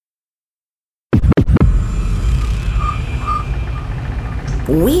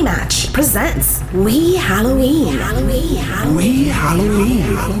We Match presents We Halloween. We Halloween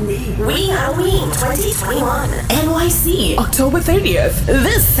 2021. NYC, October 30th.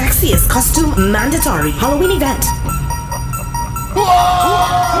 This sexiest costume mandatory Halloween event.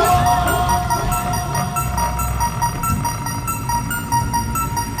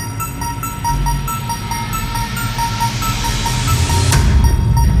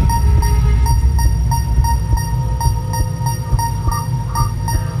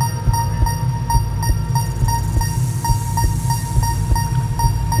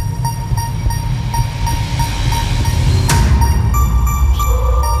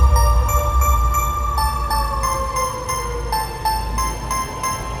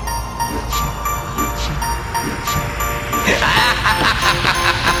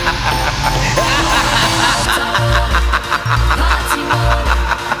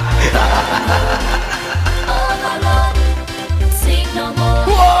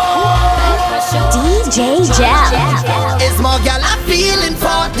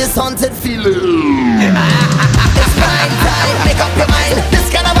 This haunted feeling. It's prime time, make up your mind. This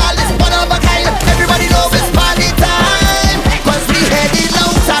carnival is one of a kind. Everybody knows it's party time. Cause we heading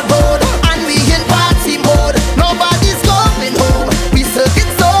out that road and we in party mode. Nobody's going home, we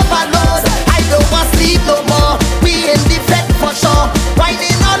circuits overload. I don't want sleep no more, we in the Fete for sure.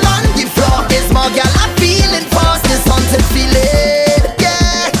 Whining all on the floor. It's more girl I'm feeling for this haunted feeling.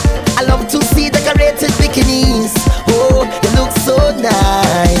 Yeah, I love to see decorated bikinis. Oh, you look so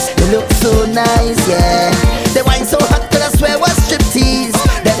nice. You look so nice, yeah. They wine so hot that I swear was striptease.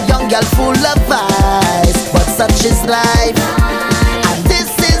 That young girl full of vice, but such is life. And this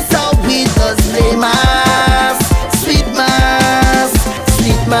is how we does play mass. Sweet mass,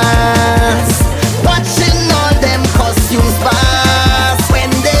 sweet mass. Watching all them costumes pass. When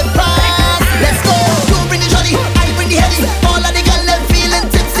they pass, let's go. You bring the jolly, I bring the heavy. All of the girls them feeling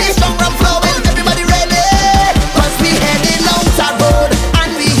tipsy. Strong rum flowing, everybody ready. Cause we heading out that road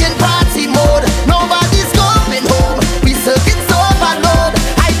and we in party mode. Nobody's coming home, we circuits overload.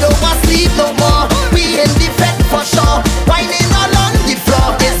 I don't want sleep no more, we in the Fete for sure. Why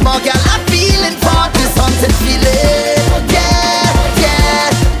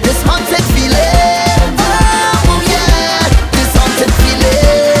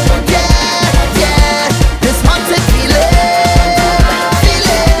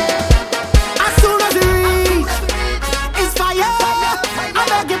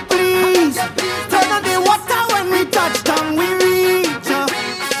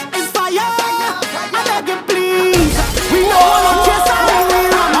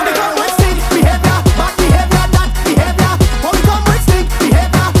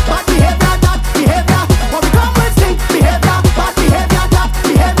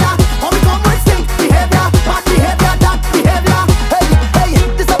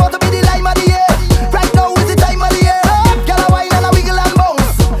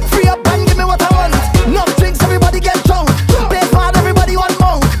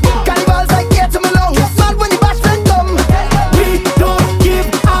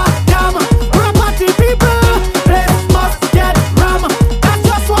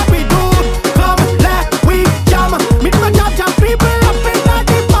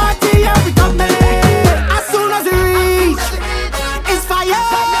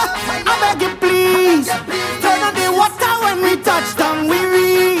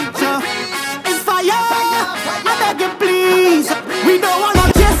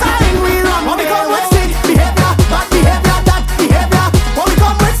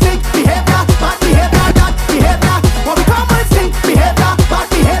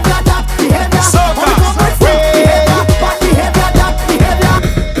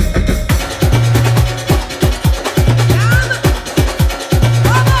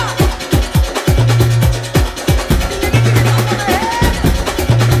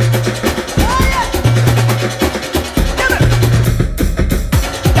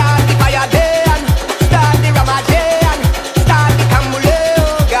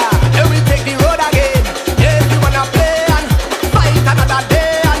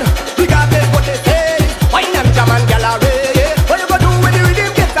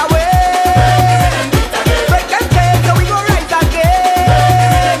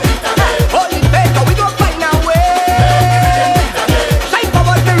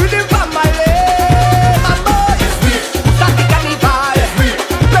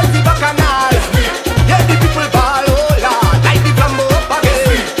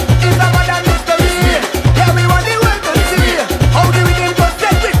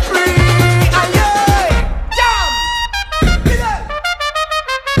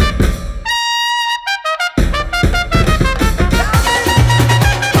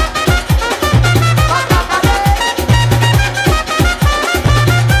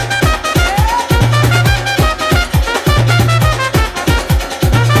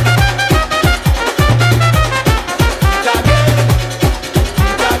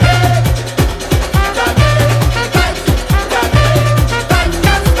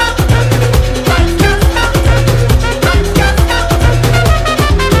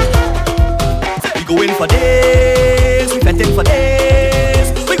for days, we fetting for days.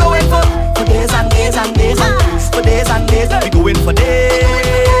 We going for days and days and days and days. For days and days, we going for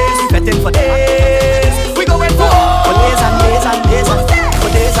days, we fetting for days. We going for days and days and days and for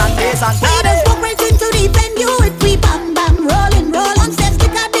days and days and days. We just walk right into the venue if we bam bam rolling, roll on steps,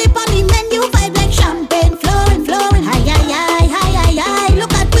 stick a dip on the menu, vibe like champagne, flowing, flowing. Hi, hi, hi, hi, hi, hi. Look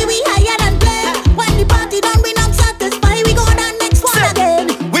at we higher than play. When the party done, we not satisfied. We go down next one again.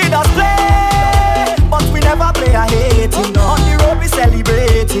 We don't play, but we never play a hating. On the road we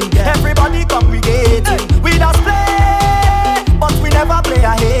celebrating, everybody congregating. We don't play, but we never play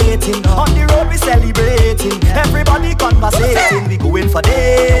a hating. On the road we celebrating, everybody conversating. We going for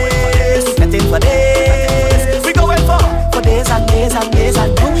days, getting for days. We going for days and days and days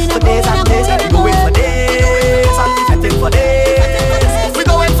and for days and days. We going for days and we getting for days. We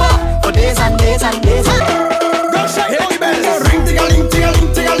going for days and days and days and Hear the bells, ring, ting-a-ling,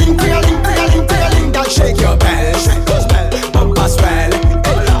 ting-a-ling, ting-a-ling, ting-a-ling, ting-a-ling, ting-a-ling. Girl, shake your bells, shake those bells, bumper swell.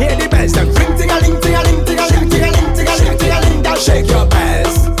 Hear the bells, them ring, ting-a-ling, ting-a-ling, ting-a-ling, ting-a-ling, ting-a-ling, ting-a-ling. Girl, shake your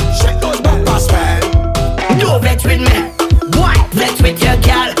bells, shake those bumper swell. No vet with me, what? Vet with your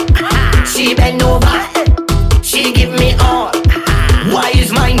girl. She bend over, she give me all. Why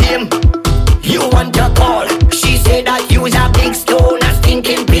is my name? You want a call? She said that you's a big stone, a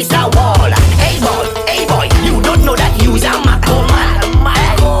stinking piece of wall. Hey boy, you don't know that you's a Maco man.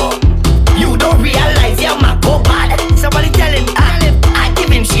 You don't realize you're Maco bad. Somebody tell him, I give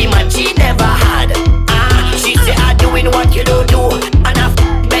him she man she never had. She say I doing what you don't do, and I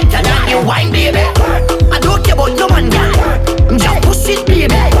better than you wine, baby. I don't care about no man, girl. Just push it,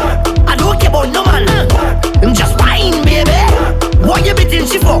 baby. I don't care about no man. Just wine, baby. What you beating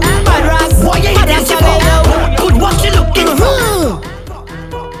she for? Maddrass. What you hitting she for? Good, what you looking for?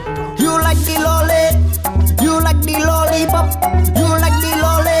 You like the lolly, you like the lollipop, you like the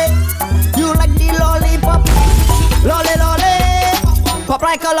lolly, you like the lollipop. Lolly, lolly, pop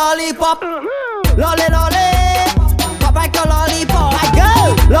like a lollipop. Lolly, lolly, pop like a lollipop. My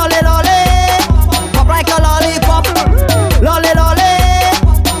girl, lolly, lolly, pop like a lollipop. Lolly, lolly,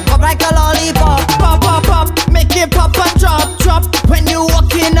 pop like a lollipop. Pop, pop, pop, make it pop and drop, drop. When you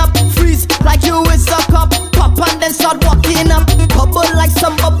walking up, freeze like you is a cup. Pop and then start walking up. Bubble like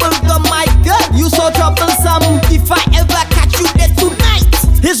some bubble gum, my girl, you so troublesome. If I ever catch you dead tonight,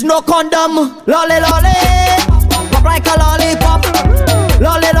 it's no condom. Lolly, lolly, pop like a lollipop.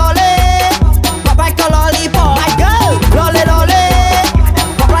 Lolly, lolly, pop like a lollipop. My girl, lolly, lolly,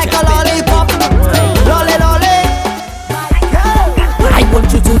 pop like a lollipop. Lolly, lolly, my girl. I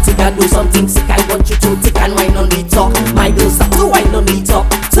want you to take and do something sick. I want you to take and wine on the top. My girl, stop to wine on the top.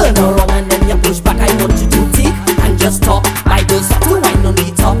 Turn around and then you push back. I want you to take and just talk. My girl, stop to wine on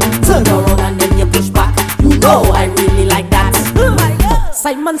the top. Turn around and then you push back. You know I really like that.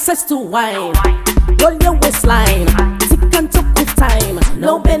 Simon says to wine, roll your waistline, tick and took with time.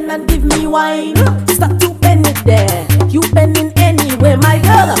 Now bend and give me wine. Start to bend it there. You bending anywhere, my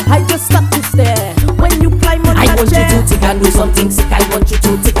girl. I just start to stare when you climb on that chair. I want you to tick and do something sick. I want you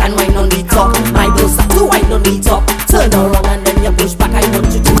to tick and wine on the top. My girl, start to wine on the top. Turn around and then you push back. I want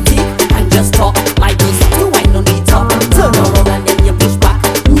you to tick and just talk. My girl, start to wine on the top. Turn around and then you push back.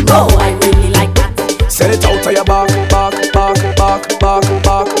 You know I really like that. Send it out of your back, back, back, back, back,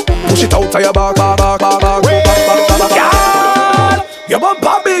 back. Push it out of your back, back, back, back, back, back, back, back. Your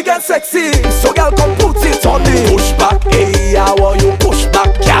bumper big and sexy, so girl come put it on me. Push back, hey, I want you push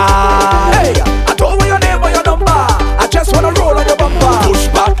back, girl. Hey, I don't want your name or your number, I just wanna roll on your bumper. Push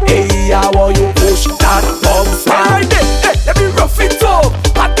back, hey, I want you push that bumper. Right there, hey, let me rough it up.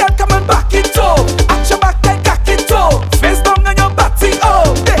 Hot girl come and back it up. At your back and cock it up. Face down and your body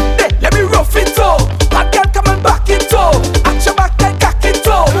up. Hey, hey, let me rough it up. Hot girl come and back it up. At your back and cock it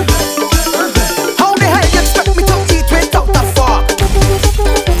up. How the hell you expect me to eat without a fork?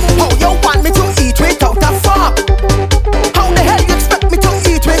 How you want me to eat without a fork?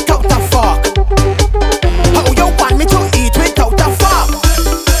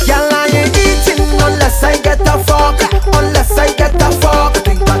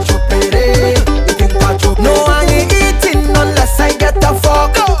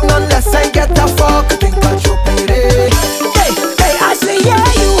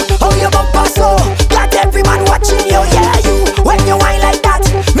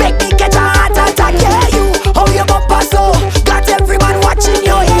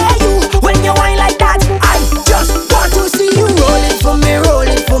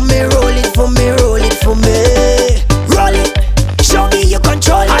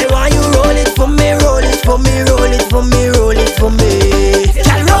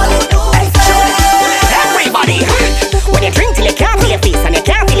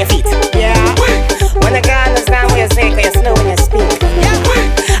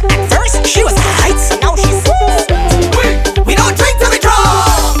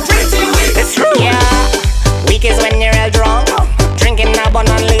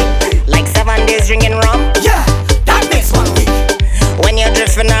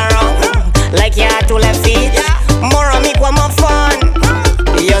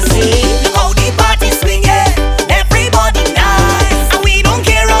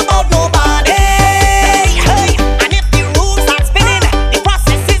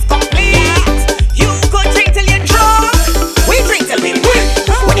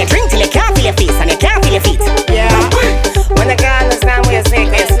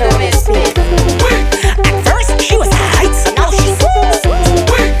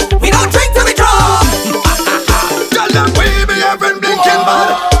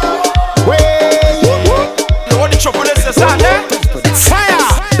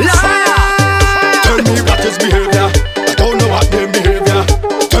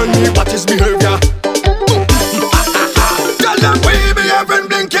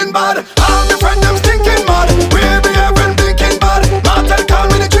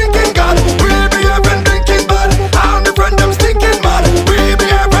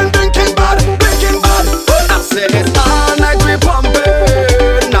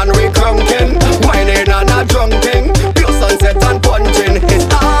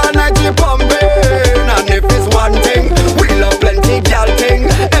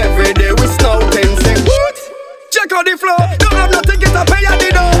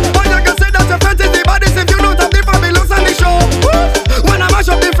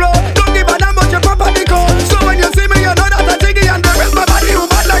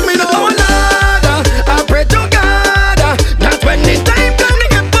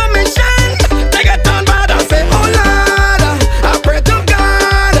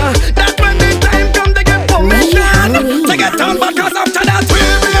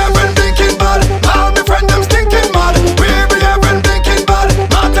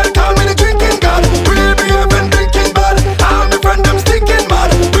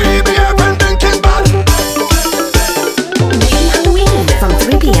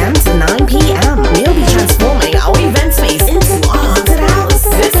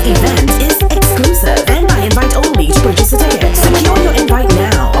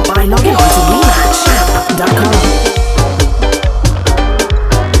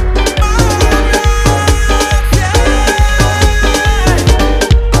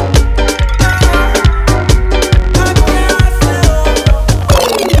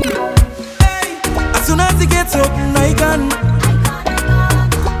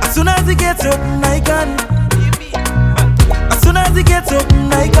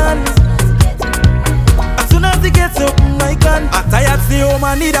 Nutron. I'm tired, stay home,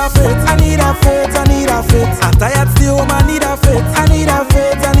 I need a Fete. I need a Fete, I need a Fete. I'm tired, stay home, I need a Fete. I need a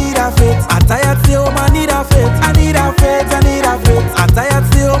Fete, I need a Fete. I'm tired, stay home, I need a Fete. I need a Fete, I need a Fete. I'm tired,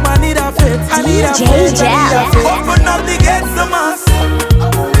 stay home, I need a Fete. I need a Fete, I need a Fete. Open up the gates to mass.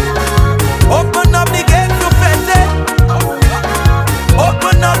 Open up the gates to Fete.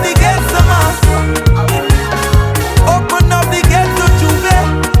 Open up the gates to mass. Open up the gates to Drue.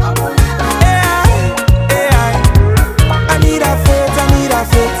 I need a Fete, I need a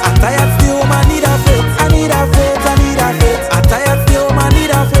Fete. I'm tired, stay home, I need a Fete. I need a Fete, I need a Fete. I'm tired, stay home, I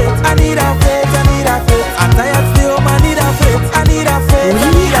need a Fete. I need a Fete, I need a Fete. I'm tired, stay home, I need a Fete. I need a Fete, I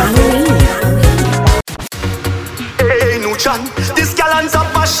need a Fete. Hey, Nutron, this gal ends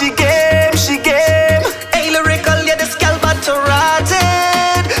up as she game, she game. Hey, Lyrikal, yeah, this gal but to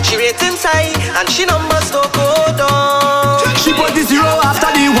rotted. She ratings high and she numbers don't go down. She put the 0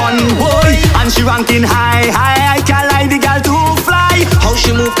 after the 1, boy, and she ranking high, high. I can't lie, the gal too fly. How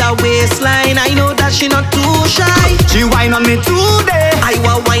she move that waistline, I know that she not too shy. She whine on me today, I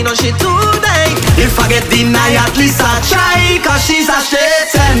want whine on she today. If I get denied, at least I try, cause she's a straight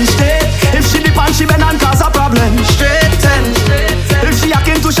 10 straight. If she dip and she bend and cause a problem, straight 10. If she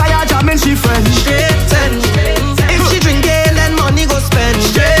acting too shy, I jamming she friend, straight 10. If she drink ale and money go spend,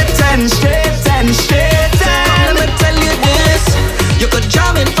 straight 10, straight 10, straight 10. Let me tell you this, you could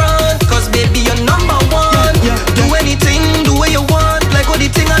jam in front, cause baby you're number one. Do anything, do what you want, like what the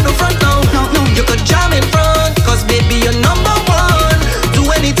thing on the front now. You could jam in front, cause baby you're number one. Do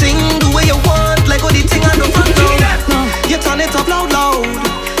anything, do what you want, like what the thing on the front now. You turn it up loud, loud,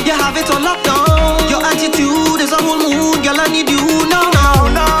 you have it on lockdown. Your attitude is a whole mood, girl, I need you now.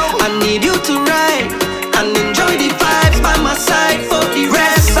 I need you to ride and enjoy the vibes by my side for the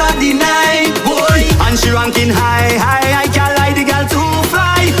rest of the night, boy. And she ranking high, high, I can't lie, the girl too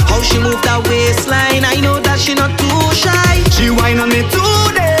fly. How she move that waistline, I know that she not too shy. She whine on me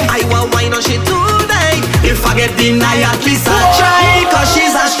today, I want whine on she today. If I get denied, at least I try, cause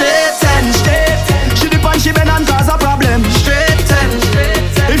she's a straight 10 straight. She dip and she bend and cause a problem, straight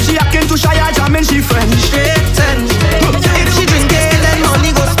 10. If she acting too shy, I jamming she friend, straight 10. If she drink ale and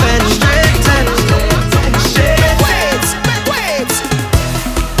money go spend, straight 10. Straight. Wait,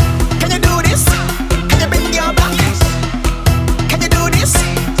 can you do this? Can you bend your back? Can you do this?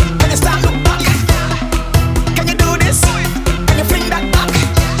 Can you start look back? Can you do this? Can you fling that back?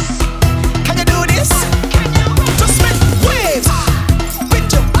 Can you do this? Just make waves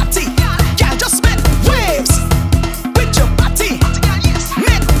with your body. Yeah, just make waves with your body.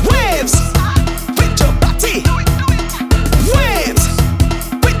 Make waves with your body. Waves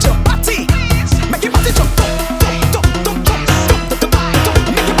with your body. Make your body jump, jump, jump, jump, jump, jump, jump,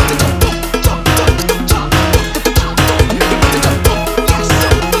 jump. Make your body jump, jump, jump, jump, jump, jump. Make your body jump,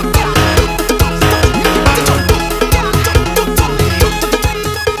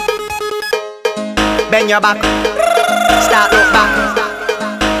 bend your back, start look back.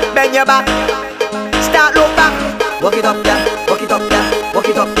 Bend your back, start look back. Walk it up, girl. Walk it up, girl. Walk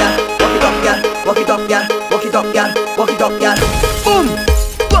it up, girl. Walk it up, girl. Walk it up, girl. Walk it up, girl. Walk it up, girl. Boom.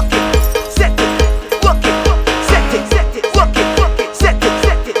 Walk it, set it. Walk it, set it, set it. Walk it, set it,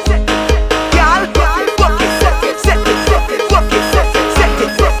 set it, set it. Girl, walk it, set it, set it, set it. Walk it, set it, set it,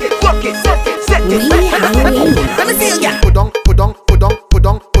 set it. Walk it, set it, set it. Let me see you, girl. Put on, put on, put on, put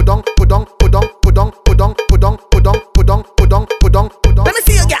on, put on, put on, put on, put on, put on, put on, put on, put on, put on, put on, put on. Let me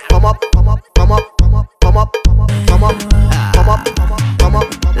see you, girl. Come up, come up, come up, come up, come up, come up, come up, come up, come up.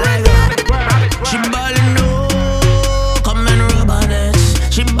 She ballin' no, come and rub on it.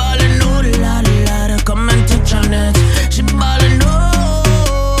 She ballin' no, la la la, come and touch on it. She ballin' no,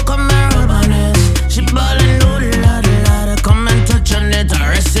 come and rub on it. She ballin' no, la la la, come and touch on it. I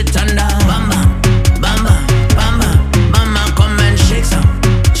rest it under. Bam bam, bam bam, bam bam, bam bam, come and shake some,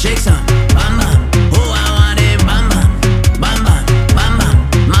 bam bam. Oh I want it, bam bam, bam bam, bam bam.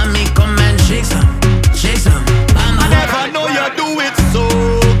 Mommy come and shake some, bam bam. I never know you do it so,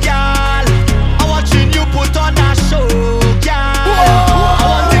 girl. I'm watching you put on a show, girl. I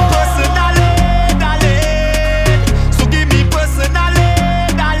want it personally, darling. So give me personally,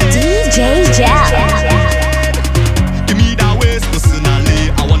 darling. DJ Jack. Give me that waist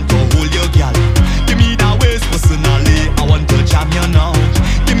personally. I want to hold your girl. Give me that waist personally. I want to jam you now.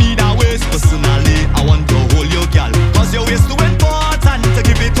 Give me that waist personally. I want to hold your girl. Cause your waist too important to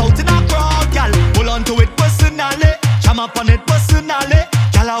give it out in a crowd, girl. Hold on to it personally. Jam up on it personally.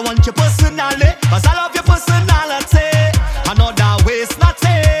 Girl, I want you personally. Cause I love your personality. I know that waist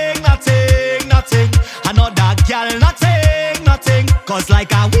nothing, nothing, nothing. I know that girl nothing, nothing. Cause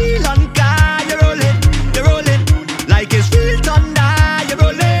like a wheel on car, you're rolling. Like it's real thunder, you're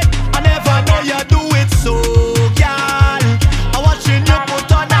rolling. I never know you do it so, girl.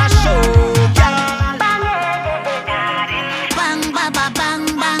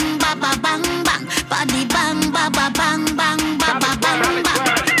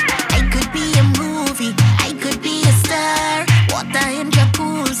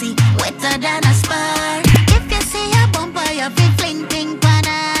 hotter than a spark. If you see a bumper, you feel fling ting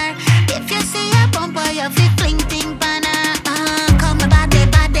banner. If you see a bumper, you feel fling ting banner. Call me body,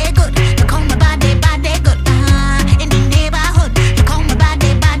 body good. You call me body, body good. In the neighborhood, you call me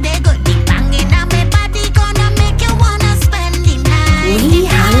body, body good. Ding banging on me body, gonna make you wanna spend the night. We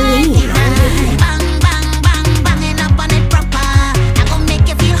Halloween. Bang, bang, bang, banging up on it proper. I gon' make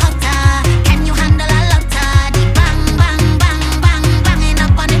you feel hotter. Can you handle a lotter? The bang, bang, bang, bang, banging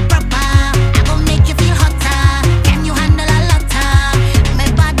up on it proper. I gon' make you feel hotter. Can you handle a lotter? My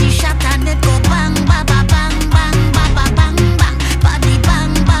body shot and it go bang, ba ba bang, bang, ba ba bang, bang. Body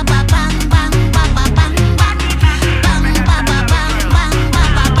bang, ba ba bang, bang, ba ba bang, bang. Bang, ba ba bang, bang, ba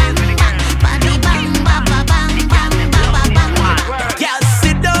ba bang, bang. Body bang, ba ba bang, bang, ba ba bang, bang. Girl,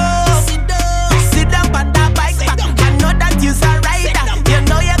 sit down on that bike back. I know that you's a rider. You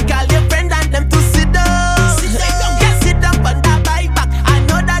know you call your friend and them to sit down. Girl, sit down on that bike back. I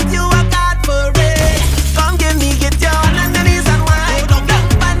know that you work hard for it. Come give me, get your hand on the knees and wine.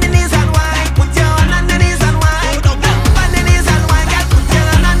 On the knees and wine. Put your hand on the knees and wine. On the knees and wine, girl. Put your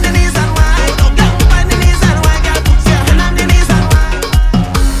hand on the knees and wine. On the knees and wine, girl. Put your hand on the knees and wine.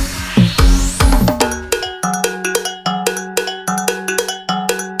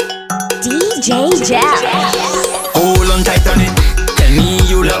 DJ Jack. Hold on tight on it. Tell me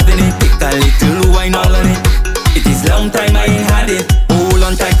you loving it. Take a little wine all on it. It is long time I ain't had it. Hold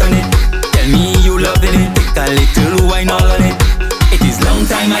on tight on it. Tell me you loving it. Take a little wine all on it. It is long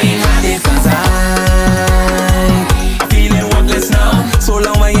time I ain't had it. Cause I'm feeling worthless now. So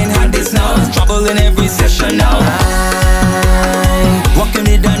long I ain't had this now. Trouble in every session now. Walking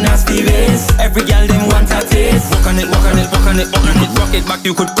it down nasty ways. Every girl them want a taste. Walk on it, walk on it, walk on it, walk on it. Rock it back,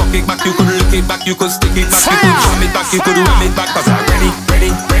 you could cock it back, you could lick it back, you could stick it back, you could jam it back, you could ram it back. Cause I'm ready,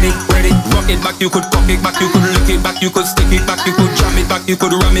 ready, ready, ready. Rock it back, you could cock it back, you could lick it back, you could stick it back, you could jam it back, you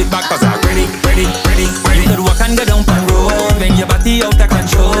could ram it back. Cause I'm ready, ready, ready, ready. You could walk and go down pan road when your body out of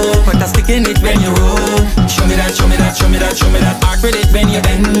control. Put a stick in it when you roll. Show me that, show me that, show me that, show me that. Arc with it when you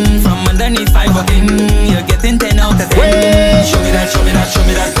bend. From underneath 5 walking, you're getting 10 out of 10. Show me that, show me that, show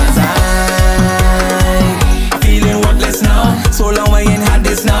me that. Cause I'm feeling worthless now. So long I ain't had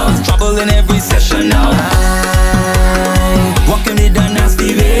this now. Trouble in every session now. Walking it down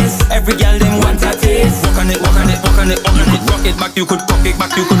nasty ways. Every girl them want a taste. Walk on it, walk on it, walk on it, walk on it. Rock it back, you could cock it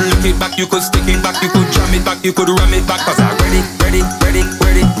back, you could lick it back, you could stick it back, you could jam it back, you could ram it back. Cause I'm ready, ready, ready,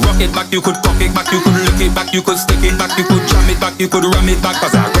 ready. Rock it back, you could cock it back, you could lick it back, you could stick it back, you could jam it back, you could ram it back.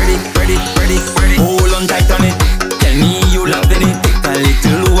 Cause I'm ready, ready, ready, ready. Hold on tight on it. Tell me you loving it. Take a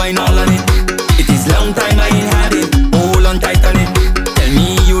little wine all on it. It is long time I ain't had it. Hold on tight on it. Tell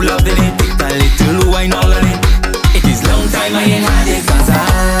me you loving it. Take a little wine all on it. It is long time I ain't had it. Cause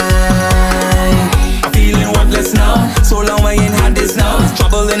I'm feeling worthless now. So long I ain't had this now.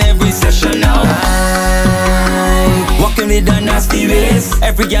 Trouble in every session now. Walking with the nasty ways.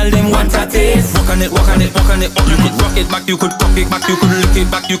 Every girl them want a taste. Walk on it, walk on it, walk on it, walk on it. Rock it back, you could cock it back, you could lick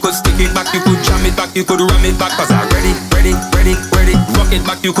it back, you could stick it back, you could jam it back, you could ram it back. Cause I'm ready, ready, ready, ready. Rock it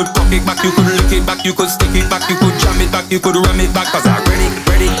back, you could cock it back, you could lick it back, you could stick it back, you could jam it back, you could ram it back. Cause I'm ready,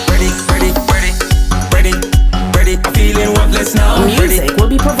 ready, ready, ready, ready, ready, ready. I'm feeling worthless now. Music will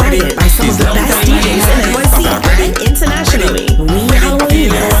be provided by some of the best DJs in NYC and internationally. We Halloween.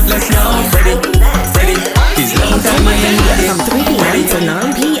 Feeling worthless now. Ready, ready. It's long time I ain't had it. From 3 p.m. to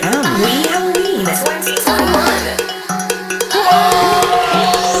 9 p.m. We Halloween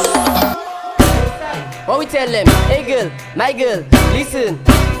 2021. What we tell them? Hey girl, my girl, listen.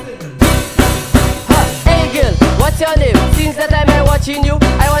 Hey girl, what's your name? Since the time I'm watching you,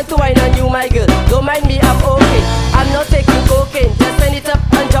 I want to whine on you, my girl. Don't mind me, I'm okay. I'm not taking cocaine. Just send it up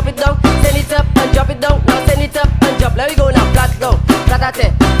and drop it down. Send it up and drop it down. Now send it up and drop. Let me go now. Flat down,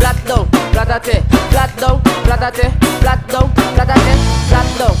 flatate, flat down, flatate, flat down, flatate, flat down, flatate, flat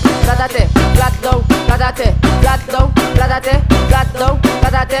down, flatate, flat down, flatate, flat down, flatate, flat down,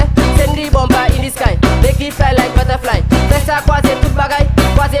 flatate. Send the bumper in the sky. Make it fly like butterfly. Fais ça croiser toute bagaille.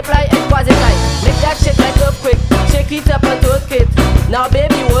 Croiser fly and croiser fly. Make that shit like earthquake. Shake it up and twerk it. Now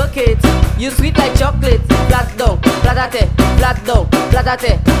baby work it. You sweet like chocolate. Flat down, flatate, flat down,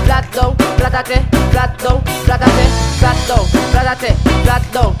 flatate, flat down, flatate, flat down, flatate, flat down, flatate, flat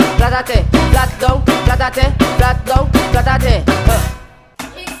down, flatate, flat down, flatate, flat down, flatate.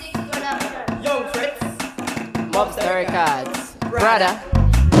 Young Fritz, Mobster Records, brother,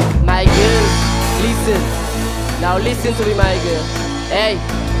 my girl, listen. Now listen to me, my girl. Hey.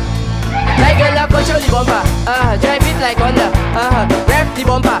 My girl, now control the bumper. Drive it like Honda. Rev the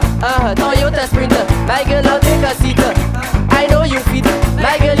bumper. Toyota Sprinter. My girl, now take a seat. I know you fit.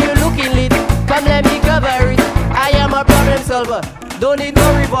 My girl, you looking lit. Come let me cover it. I am a problem solver. Don't No need no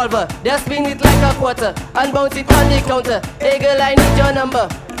revolver, just spin it like a quarter and bounce it on the counter. Hey girl, I need your number.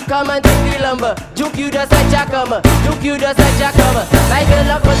 Come and take the lumber. Juke you just like jackhammer. Juke you just like jackhammer. My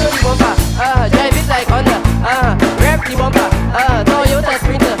girl up on the bumper. Drive it like Honda. Rev the bumper. Toyota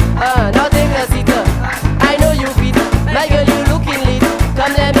Sprinter. Now take the seater. I know you fit. My girl, you looking lit.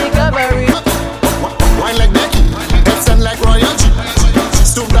 Come let me cover it. Wine like Becky, head sound like royalty.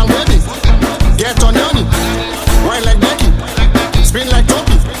 Stoop down, baby. Get on your knee. Wine like Becky, spin like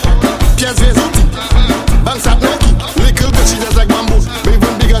Topi. Piaz Vezuti, bounce up Noki. Little bitch, she just like bamboo.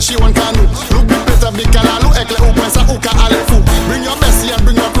 Even bigger, she want canoe. Look big better, big kalalu. Ekle upensa uka alefu. Bring your bestie and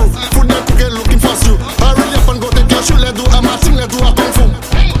bring your crew. Food them cooking, looking for you. Hurry up and go take your shoe. Let's do a matching, let's do a kung fu.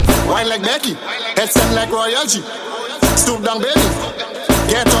 Wine like Becky, head sound like royalty. Stoop down, baby.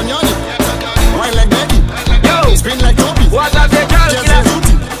 Get on your knee. Wine like Becky, yo, spin like Topi. What a say, girl, Killa?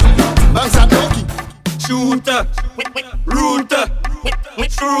 Bounce up Noki. Shooter, router,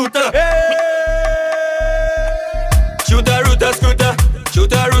 shooter. Shooter, router, scooter.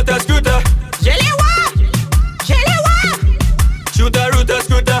 Shooter, router, scooter. Shooter, router,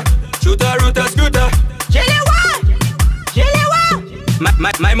 scooter. Shooter, router, scooter.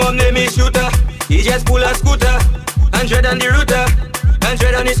 My mom name is Shooter. He just pull a scooter. 100 on the router,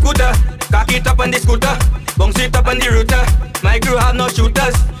 100 on the scooter. Cock it up on the scooter, bounce it up on the router. My crew have no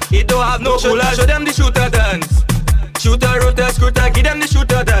shooters, he don't have no coolers. Show them the shooter dance. Shooter, router, scooter, give them the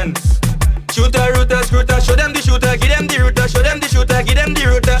shooter dance. Shooter, router, scooter, show them the shooter, give them the router. Show them the shooter, give them the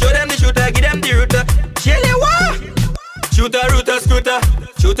router. Show them the shooter, give them the router. Shooter, router, scooter.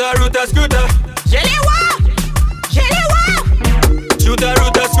 Shooter, router, scooter. Shooter,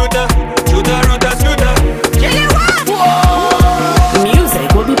 router, scooter. Shooter, router, scooter. Music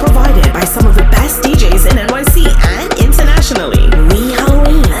will be provided by some of the best DJs in NYC and internationally. We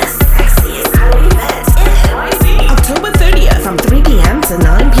Halloween, the sexiest Halloween event in NYC. October 30th from 3 p.m. to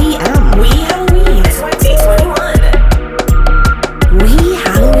 9 p.m. We Halloween 2021. We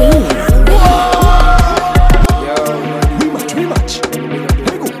Halloween. Rematch.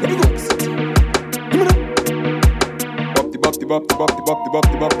 Let me go. Bop the bop.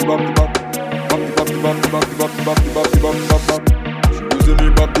 She using the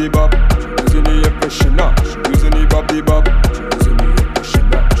bop the bop. She using the impression now. She using the bop the bop. She using the impression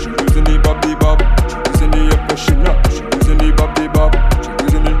now. She using the bop the bop. She using the impression now. She using the bop the bop. She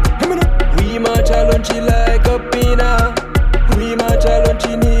using the. We march alone, she like a pina. We march alone,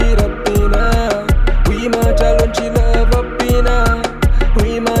 she need a pina. We march alone, she love a pina.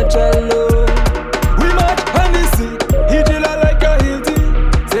 We march alone. We march on the seat. He jilla like a hilty.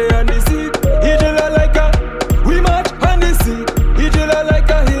 Say on the seat. He jilla like a. We march on the seat. He jilla like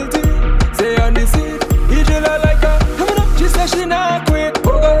a hilty. Say on the seat. He jilla like a. Coming up, she say she not quit.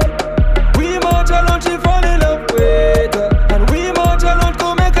 Oh God. We march alone, she fall in love with her. And we march alone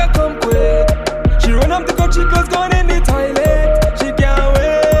to make her come quick. She run up the country cause gone in the toilet. She can't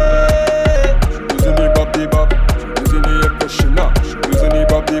wait. She using the bop the bop. She using the impression now. She using the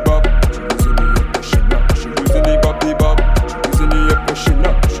bop the bop. She using the impression now. She using the bop the bop. She using the impression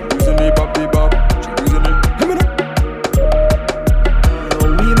now. She using the bop the bop. She using the.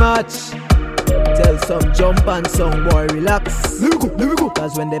 We march. Tell some jump and some boy relax. Let me go.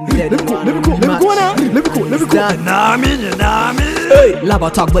 Cause when them dead, Let me go now. You know me. Hey, Lava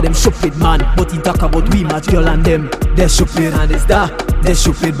talk about them stupid man, but he talk about we match girl and them. They stupid and it's that. They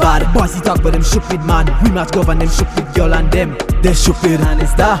stupid bad. Boyzie talk about them stupid man. We match govern them stupid girl and them. They stupid and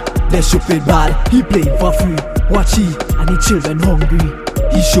it's that. They stupid bad. He playing for free. Watch he and the children hungry.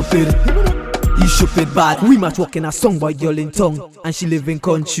 He stupid. He stupid bad. We match walking a song by girl in tongue and she live in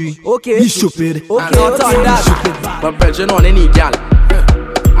country. Okay. He stupid. Okay. Not on that. Stupid bad. But Belgian on any gal.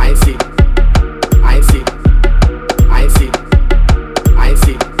 I see.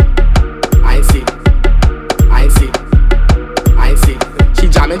 She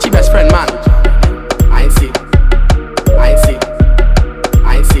jamming, she best friend man. I see.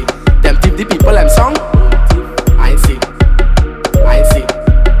 Them tip the people them song. I see.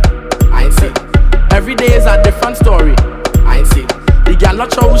 Every day is a different story. I see. The gal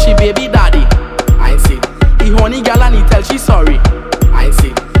not sure who she baby daddy. I see. The honey gal and he tell she sorry. I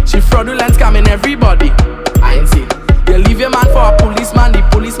see. She fraudulent scamming everybody. I see. You leave your man for a policeman. The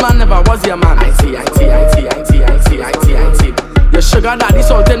policeman never was your man. I see. Your sugar daddy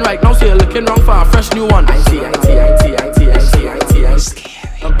salting right now, so you're looking wrong for a fresh new one. I see.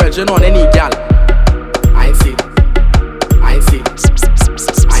 A Belgian on any gal. I see.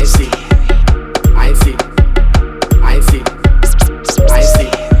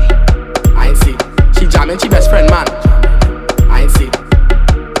 She jamming, she best friend man. I see.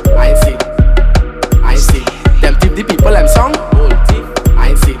 Them tip the people them song.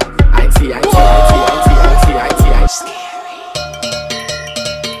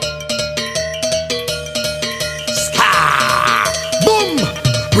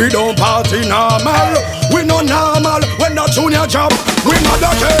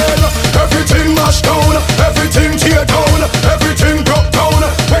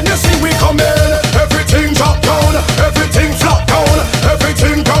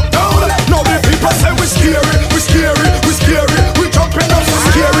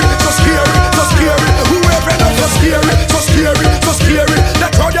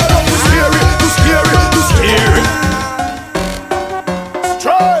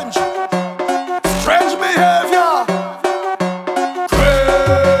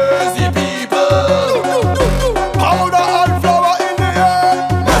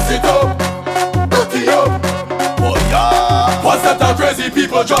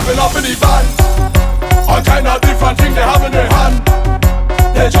 people jumping up in the van. All kind of different things they have in their hand.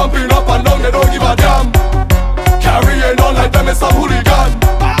 They jumping up and down, they don't give a damn. Carrying on like them is some hooligan.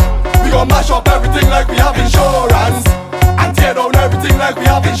 We gon' mash up everything like we have insurance, and tear down everything like we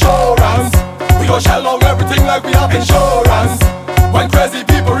have insurance. We gon' shell out everything like we have insurance. When crazy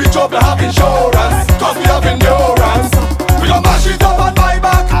people reach up, they have insurance, cause we have endurance. We gon' mash it up and buy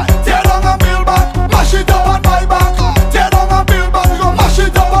back, tear down and build back. Mash it up and buy back, tear down and build back. We gon' mash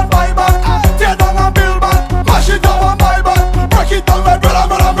it up and buy back, tear down and build back. Mash it up and buy back, break it down like brother.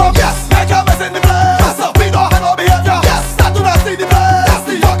 Yes, make a mess in the place. Mess up, we don't have no behavior. Yes, start to not see the place. That's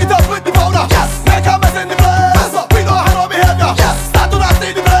the fuck it up with the powder. Yes, make a mess in the place. Mess up, we don't have no behavior. Yes, start to not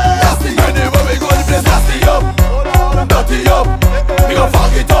see the place. That's the anywhere we go in the place. Nasty up, dirty up. We gon'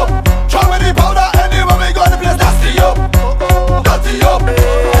 fuck it up. Try with the powder anywhere we go in the place. Nasty up, dirty up.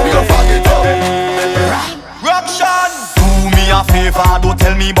 We gon' fuck it up. Ruction. Do me a favor, don't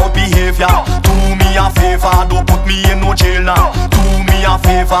tell me about behavior. Do me a favor, don't put me in no jail now. Do me a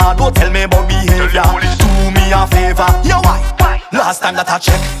favor, don't tell me about behavior. Do me a favor, yo why? Last time that I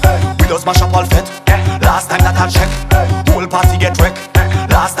check, we just mash up all Fete. Last time that I check, whole party get wrecked.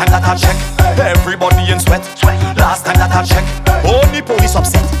 Last time that I check, everybody in sweat. Last time that I check, only police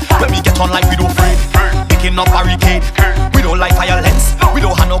upset. When we get on like we don't afraid, picking up barricade. We don't like violence, we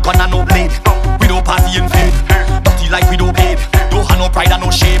don't have no gun and no blade. We don't party in vain, dirty like we don't paid. Don't have no pride and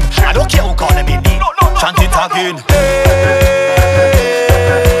no shame. I don't care who call them in name. Chant it again.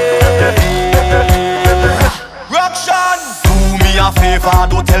 Ruction. Do me a favor,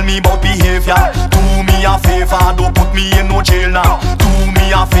 don't tell me about behavior. Do me a favor, don't put me in no jail now. Do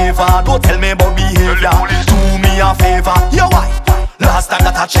me a favor, don't tell me about behavior. Do me a favor, yo why? Last time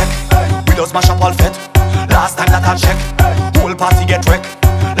that I check, we just mash up all Fete. Last time that I check, whole party get wrecked.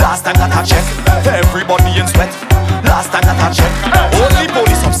 Last time that I check, everybody in sweat. Last time that I check, only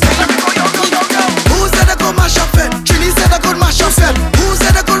police upset. Who said I could mash up Fete? Trini said I could mash up Fete. Who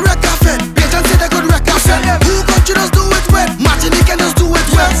said I could wreck a Fete? Batson said I could wreck a Fete. Who country just do it well? Martinique can just do it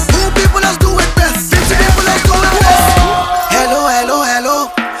well. Who people just do it best? 50 people just do it best. Hello, hello, hello.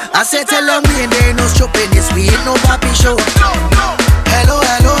 I said tell them we ain't there no shopping this. We ain't no papi show. Hello,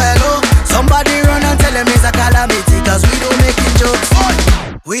 hello, hello. Somebody run and tell them it's a calamity, cause we don't making jokes.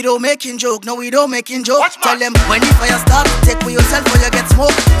 We don't making joke, no we don't making joke. Tell them when the fire start, take for yourself or you get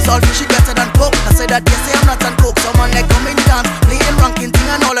smoke. Saltfish is better than coke. I say that yes, I'm not on coke. Someone like come in the dance, playing ranking thing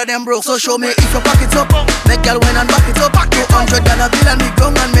and all of them broke. So show me if your pockets up, make girl win and back it up. $200 bill and we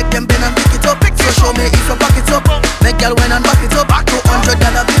ground and make them bend and pick it up. So show me if your pockets up, make girl win and back it up. $200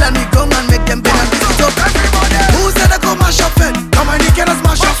 bill and we ground and make them bend and pick it up. Who said I could mash up Fete? Come on, you can just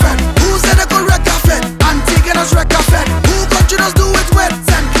mash up Fete. Who said I could wreck a Fete? Auntie can just wreck a Fete. Who country just do it well?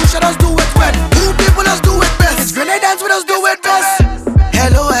 Should us do it well. Who people us do it best? It's Grenadians with us do it best.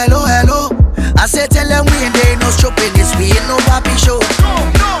 Hello, hello, hello. I said tell them we ain't there no shopping this. We ain't no papi show.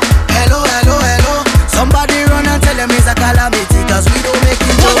 Hello, hello, hello. Somebody run and tell them it's a calamity, cause we don't make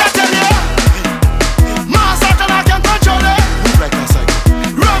it joke. Ma Satan I can't control it. Move like that side.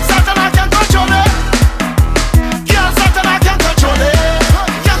 Rock Satan I can't control it. Girl Satan I can't control it.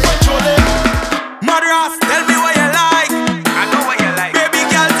 Can't control it. Maddrass, tell me what you like. I know what you like. Baby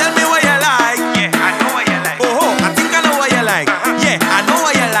girl, tell me what you like. Yeah, I know what you like. Oh, I think I know what you like. Yeah, I know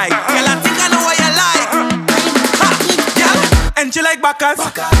what you like. Girl, I think I know what you like. Ha, yeah. And she like Bacchus.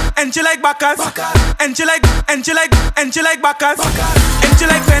 And she like Bacchus. And she like Bacchus. And she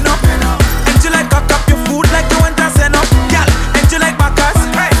like Venom. And she like cock up your food like you want to send up. Girl, and she like Bacchus.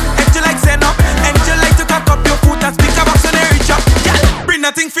 And she like send up. And she like to cock up your food and speak about so they reach up. Girl, bring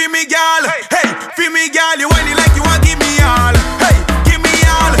nothing for me, girl. Hey, for me, girl, you whiny like you want give me all. Hey, give me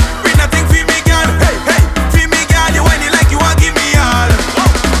all. Bring nothing for me, girl. Hey, hey, for me, girl, you whiny like you want give me all.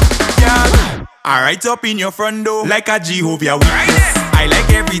 Girl, I right up in your front door like a Jehovah Witness. I like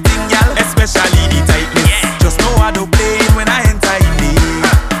everything, girl, especially the tightness. Just know how to play it when I enter in there.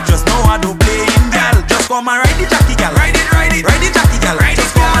 Just know how to play it, girl. Just come and ride the jockey, girl. Ride it, ride it, ride the jockey, girl.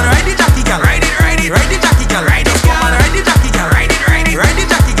 Just come and ride the jockey, girl. Ride it, ride it, ride the jockey, girl. Just come and ride the jockey, girl. Ride it, ride it, ride the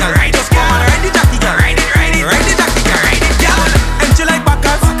jockey, girl. Just come and ride the jockey, girl. Ride it, ride it, ride the jockey, girl. Ride it, girl. And she like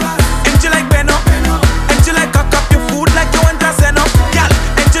Bacchus, and she like Venom, and she like cock up your food like you want to send up, girl.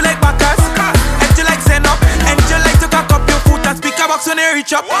 And she like Bacchus, and she like send up, and she like to cock up your food and speak about so they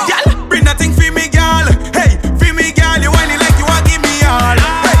reach up, girl. Bring nothing for me, girl. Hey, for me, girl, you whiny like you want give me all.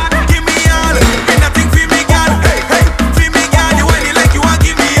 Hey, give me all. Bring nothing for me, girl. Hey, hey, for me, girl, you whiny like you want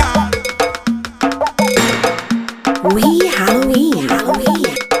give me all. We Halloween.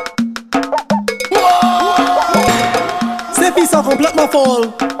 Ces filles sont complètement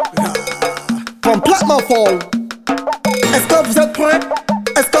folles. Complètement folles. Est-ce que vous êtes prêts?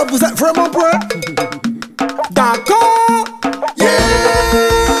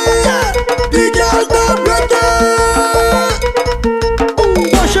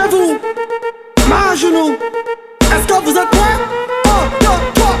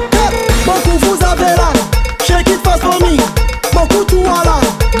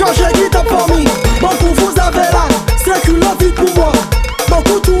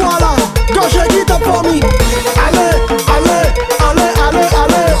 up for me. Allez, allez, allez, allez,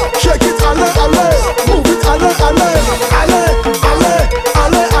 allez. Shake it, allez, allez. Move it, allez, allez. Allez, allez,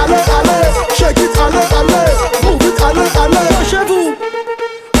 allez, allez, allez. Shake it, allez, allez. Move it, allez, allez. Chez vous,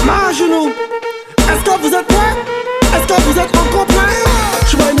 main à genoux. Est-ce que vous êtes prêts? Est-ce que vous êtes encore prêts?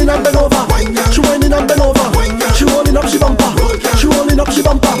 She winding and bend over. She winding and bend over. She rolling up, she bumper. She rolling up, she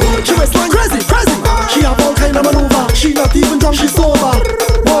bumper. She waistline crazy, crazy. She have all kind of maneuver. She not even drunk, she's sober.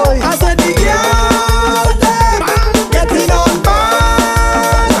 Boy, I said the girl them getting on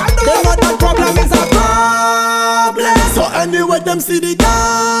bad. They know that problem is a problem. So anyway, them see the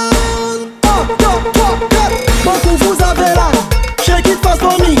girl. Beaucoup vous avez là. Shake it fast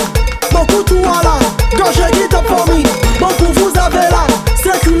for me. Beaucoup tout à la. Go shake it up for me. Beaucoup vous avez là.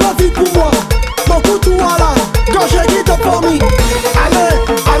 C'est que la vie pour moi. Beaucoup tout à la. Go shake it up for me. Allez,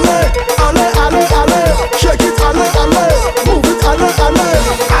 allez, allez, allez, allez. Shake it, allez, allez. Move it, allez, allez.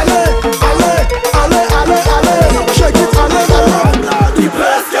 Allez, allez, allez, allez, allez. Shake it, allez, allez. The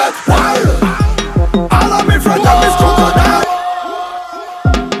place get wild. All of me friends and Miss Crocodile.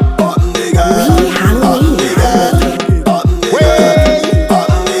 Button the girl. Button the girl. Button the girl.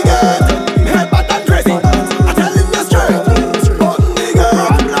 Button the girl. Head back and crazy. I'm telling you straight. Button the girl.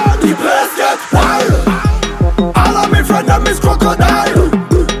 The place get wild. All of me friends and Miss Crocodile.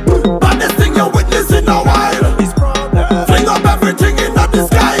 Baddest thing you witness in a while. Fling up everything in the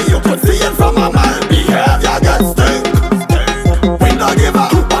sky. You could see it from a mile. Behaviour gets stink. We don't give a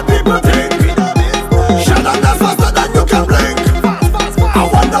what people think. Shut up, that's faster than you can blink. I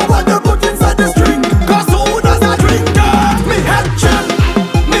wonder what they put inside this drink. Cause soon as I drink it, me head chip,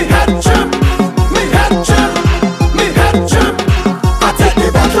 me head chip, me head chip, me head chip. I take the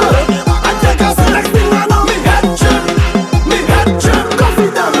bottle and take a sip. Next thing I know, me head chip, me head chip.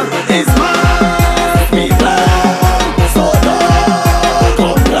 Coffee them is mine, me blend. So don't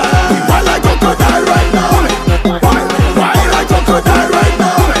complain. Why like crocodile right now? Why like crocodile right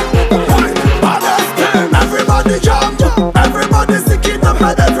now? Baddest thing, everybody jump. Everybody sick in the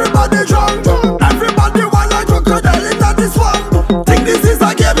bed, everybody drunk. Everybody want like crocodile in that this one. Think this is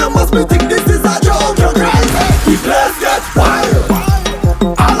a game, you must be think this is a joke. You crazy? The place gets wild.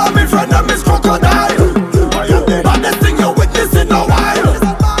 All of me friends them is crocodile. Baddest thing you witness in a while.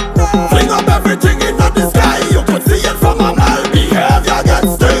 Fling up everything in the sky. You could see it from a mile. Behaviour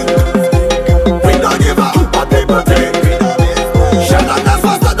gets stink. We don't give a what people think. Shut up, that's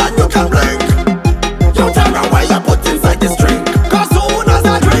faster than you can blink. You tell me why you put inside this drink. Cause soon as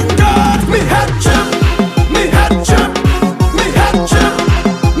I drink it, me head chip, me head chip, me head chip,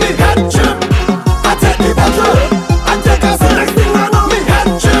 me head chip. I take the bottle and take a sip. Next thing I know, me head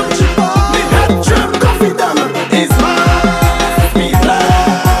chip, me head chip. Coffee them is mine, me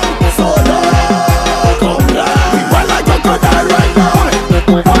blend. So don't complain. We want like crocodile right now.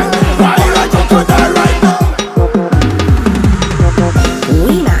 Why like crocodile right now?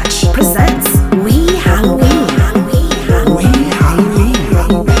 We Match presents We Halloween. We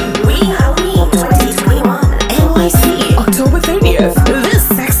Halloween 2021 NYC October 30th. The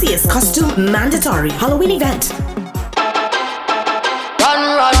sexiest costume mandatory Halloween event. Run,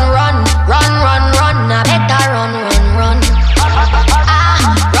 run, run, run, run, run. I better run, run, run.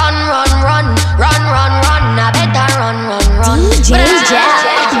 Run, run, run, run, run, run. I better run, run, run. DJ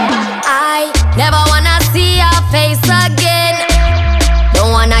I never wanna see your face again.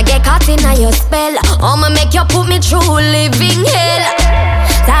 Don't wanna get caught in your spell. I'ma make you put me through living hell.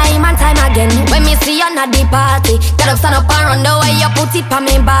 Time and time again, when me see you at the party, get up, stand up and run the way you put it on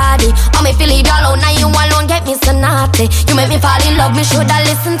me body. Oh, me feel it alone, now you alone get me so naughty. You make me fall in love, me shoulda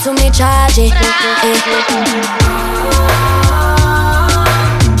listen to me charge it.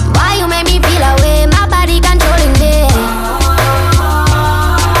 Why you make me feel away, my body controlling me.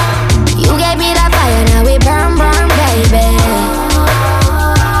 You gave me that fire, now we burn, burn, baby.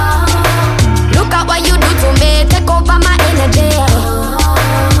 Look at what you do to me, take over my energy.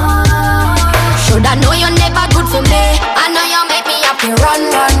 Shoulda know you're never good for me. I know you make me happy. Run,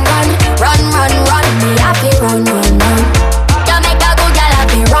 run, run, run, run, run. Me happy, run, run, run. You make a good girl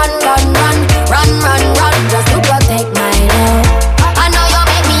happy. Run, run, run, run, run, run. Just to protect my love. I know you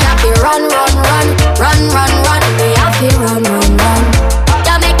make me happy. Run, run, run, run, run, run. Me happy, run, run, run.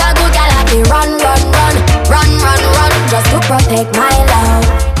 You make a good girl happy. Run, run, run, run, run, run. Just to protect my love.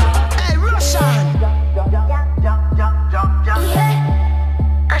 Hey, Russian.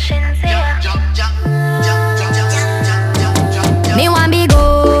 Me want be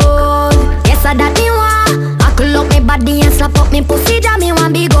good, yes I that me want. I could look me body and slap up me pussy, that me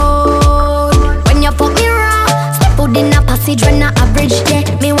want be good. When you fuck me raw, step out in a passage when I average, yeah.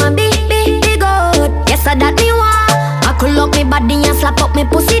 Me want be good, yes I that me want. I could look me body and slap up me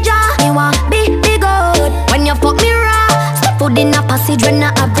pussy, jaw. Me want be good. passage when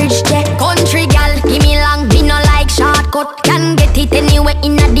I average there. Country gal, give me long, me no like shortcut. Can get it anywhere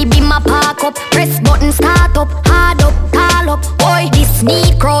in a the beam a park up. Press button start up, hard up, call up. Boy, this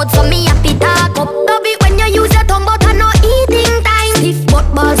need crowd so me happy talk up. Love it when you use your tongue but I no eating time. Stiff but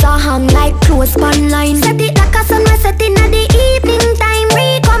balls are hung like close span line. Set it like a sun, we set in at the evening time.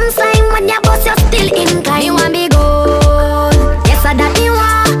 Re-come slime when you bust you still in time. You want me good? Yes I that me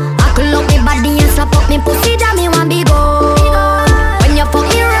want. I could up me body and slap up me pussy that me want me good. When you fuck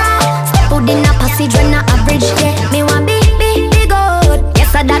me raw, step out in a passage when I average there. Me want be good.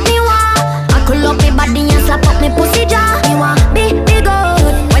 Yes I that me want. I could up me body and slap up me pussy jaw. Me want be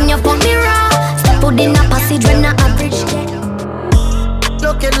good. When you fuck me raw, step out in a passage when I average there.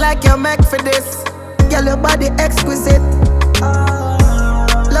 Looking like you're made for this. Girl, your body exquisite.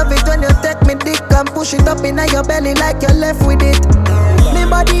 Love it when you take me dick and push it up in your belly like you're left with it. Me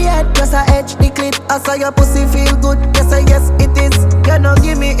body head just a edge the clit. I saw your pussy feel good. Yes it is. You no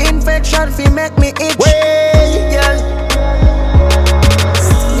give me infection, fi make me itch. Way, girl.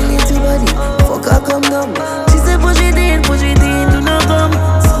 Stimulate your body, fuck her come down. She say push it in, do not come.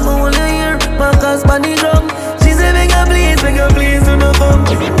 Someone will hear, backers bunny drum. She say make her please, do not come.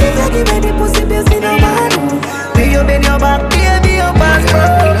 Make her give me the pussy best in a man. Be you bend your back, baby your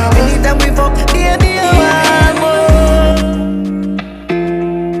passport. Anytime we fuck, baby your one more.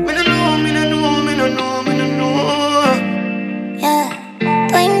 Me no know. Yeah,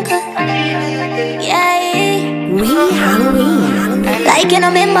 twinkle. Yeah. We Like you know,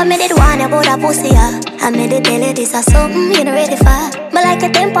 remember me did one about a pussy, yeah. I made it tell you this is something you not ready for. But like a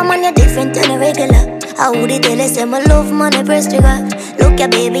temper man, you're different than a regular. I would tell you say my love man, I press trigger. Look ya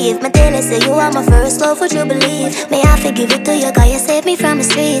baby, if my tell you say you are my first love, would you believe? May I forgive it to you, cause you saved me from the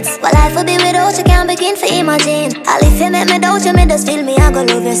streets. Well, life will be without you, can't begin to imagine. I'll if you make me doubt you, me just feel me, I go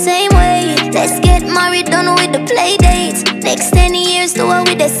love you same way. Let's get married, done with the play dates. Next 10 years, do it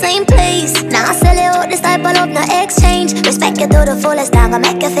with the same place. Now I sell you out this type of love, no exchange. Respect you to the fullest, I'm gonna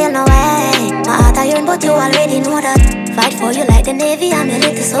make you feel no way. My heart I yearn, but you already know that. Fight for you like the Navy, I'm your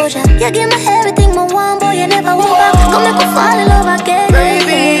little soldier. You give me everything I want, boy, you never want back. Come make me fall in love again.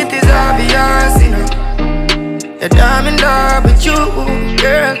 Baby, it is obvious, you know that I'm in love with you,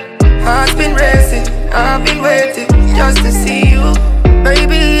 girl. Heart's been racing, I've been waiting just to see you.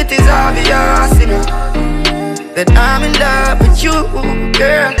 Baby, it is obvious, you know that I'm in love with you,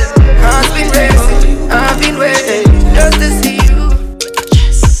 girl. Heart's been racing, I've been waiting just to see you.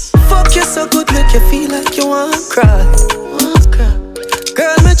 Fuck you so good, make you feel like you wanna cry.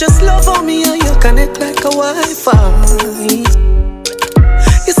 Girl, me just love on me and you connect like a Wi-Fi.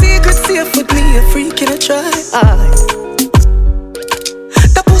 Your secret safe with me, a freak in a try.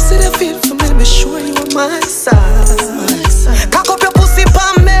 That pussy that feel for me, be sure you on my side. Cock up your pussy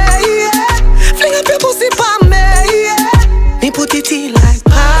pa me, yeah. Fling up your pussy pa me, yeah. Me put it in like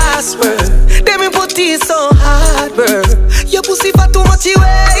password. Then me put it so hard, bro. Your pussy for too much way,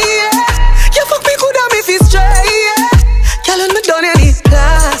 yeah. You fuck me good and me feel straight, yeah. Girl, when me done you need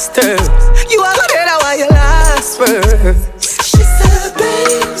plaster. You are gonna get out while you last word. She said,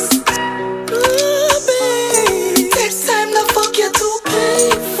 babes, babe, next time the fuck you too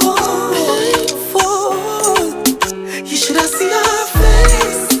painful. You should have seen her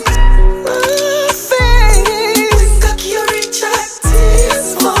face. When cocky you reach out,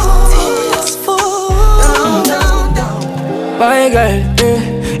 tears fall. Down. My girl, yeah.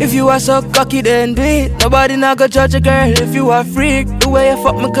 If you are so cocky, then do it. Nobody not go judge a girl. If you are freak, the way you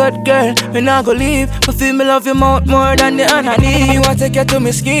fuck my good girl, me not go leave. But feel me love your mouth more than the honey. Me want take you to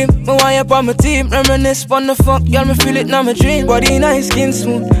me scheme. Me want you on my team. Reminisce on the fuck, girl, me feel it now my dream. Body nice, skin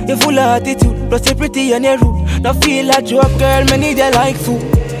smooth, you full of attitude. Plus you pretty and you rude. Now feel like joke, girl, me need you like food.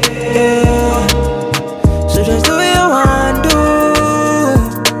 Yeah. So just do what you want, do.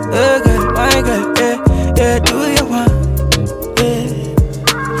 Yeah, girl, my girl, yeah, yeah, do what you want.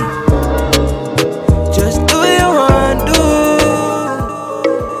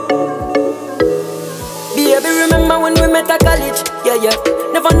 At college, yeah.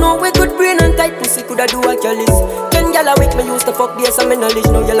 Never know we good brain and tight pussy coulda do a careless. 10 gyal a week me used to fuck base and me knowledge.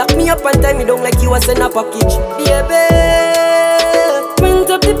 Now you lock me up and tie me down like you was in a package. Baby, print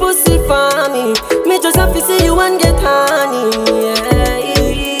up the pussy for me. Me just have to see you and get honey, yeah.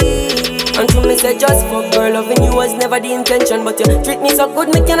 Until me say just fuck, girl, loving you was never the intention. But you treat me so good,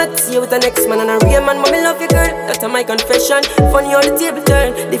 me cannot see you with the next man. And a real man, mommy love you, girl, that's my confession. Funny how the table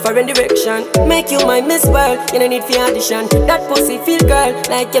turn, different direction. Make you my miss world, you don't need for audition. That pussy feel, girl,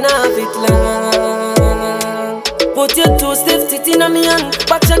 like you not have it long. Put your two stiff tit in a me hand.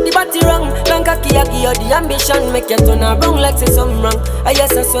 Back shot the body wrong. Long cocky a You're the ambition, make you turn around like say something wrong. I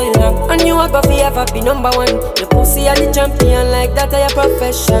guess I saw you long, and you are gonna forever be number one. Your pussy are the champion, like that are your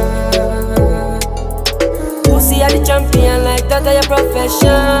profession. Pussy are the champion, like that are your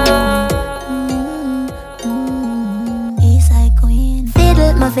profession. Eastside queen,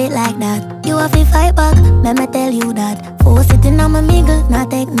 fiddle my feet like that. You have to fight back, let me tell you that. Four sitting on my mingle,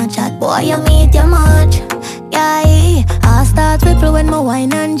 not take no chat. Boy, you meet your much. Yeah, I start ripple when my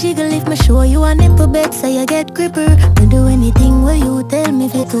wine and jiggle. If me show you a nipple bed, say you get gripper. Me do anything where you tell me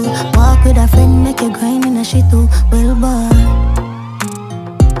fit to. Walk with a friend, make you grind in a shit too. Well, boy,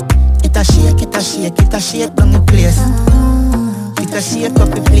 it a shake, it a shake, it a shake down the place. It a shake up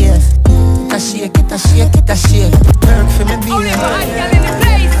the place. It a shake, it a shake, it a shake. Work for me, be only my girl in the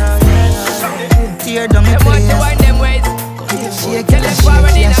place. Tear down the place. Shake it,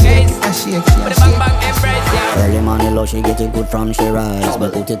 shake it, shake it. Early morning low, she get it good from she rise.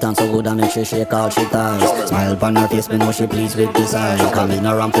 But put it on so good and make she shake all she ties. Smile upon her face, me know she pleased with this eyes. Coming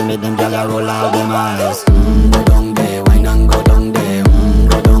around to make them gyal roll all them eyes. Go down there, wine and go down there.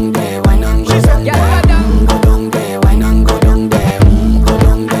 Go down there, wine and go down there. Go down there, wine and go down there. Go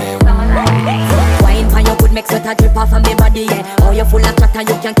down there. Wine for your good, make sweat a drip off of me body, yeah. Oh, you full of chat and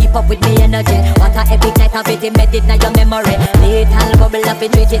you can't keep up with me energy. What a epic night of it, embedded in your memory. Little bubble up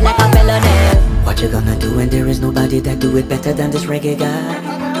and treat it like a felony. What you gonna do when there is nobody that do it better than this reggae guy?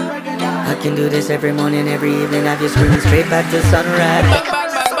 I can do this every morning, every evening. Have you screaming straight back to sunrise.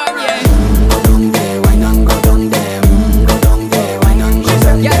 Go down there, wine and go down there. Go down there, wine and go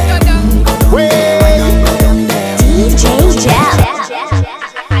down there. Go down there, wine and go down there. DJ Jell.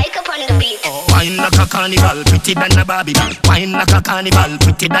 Wine like a carnival, pretty than a Barbie doll. Wine like a carnival,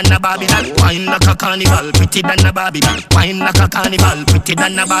 pretty than a Barbie doll. Wine like a carnival, pretty than a Barbie doll. Wine like a carnival, pretty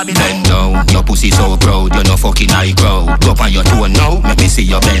than a Barbie doll. Bend down, your pussy so proud, you no fucking high crowd. Go up on your toe now, make me see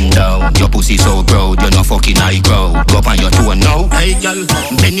your bend down. Your pussy so proud, you no fucking high crowd. Go up on your toe now. Hey girl,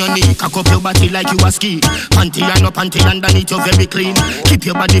 bend your knee, cock up your body like you a ski. Panty and no panty underneath, you very clean. Keep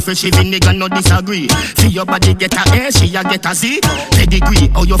your body fresh, even nigga no disagree. Feel your body get a A, she a get a Z. Pedigree,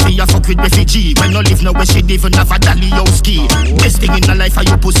 how you feel you fuck with refugee. When no live no way, she even have a dolly ski. Best thing in the life are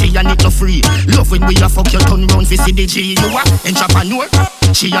your pussy and it no free. Love when we a fuck your turn round for CDG. You a entrepreneur,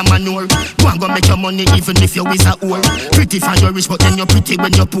 she a manure. Go and go make your money even if you is a whore. Pretty for your rich but then you're pretty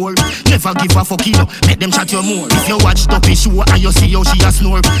when you're poor. Never give a fuck, you know, make them chat you more. If you watch Duppy show and you see how she a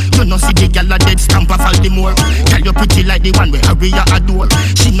snore, you no see the gal a dead stamp of all the more. Tell you pretty like the one where Harriya adore.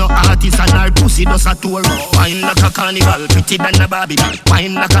 She no artist and her pussy does a tour. Wine like a carnival, pretty than a Barbie doll.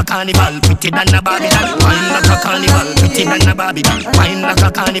 Wine like a carnival, pretty than a Barbie doll. Wine like a carnival, pretty than a Barbie doll. Wine like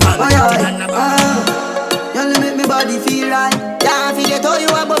a carnival, pretty than a Barbie doll. You make me body feel right. Can't forget how you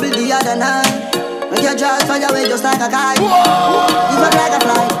a bubble the other night. Make your jaws fly away just like a kite. Even like a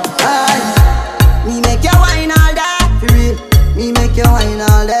fly. Me make you wine all day, for real. Me make you wine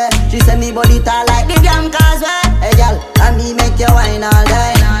all day. She said me body tall like the damn causeway. Hey girl, and me make you wine all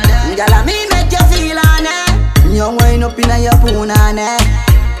day. Girl, and me make you feel on it. You wine up inna your punani.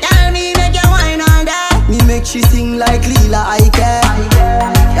 Girl, me make you wine all day. Me make she sing like Lila, I care.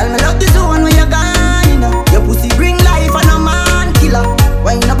 Girl, me love the zone where you gone. Your pussy bring life and a man killer.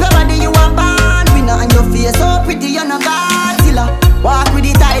 Wine up your body, you a band winner. And your face so pretty, you no Godzilla. Walk with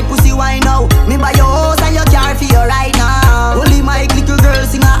the tight pussy wine now. Me buy your house and your car for you right now. Only my little girl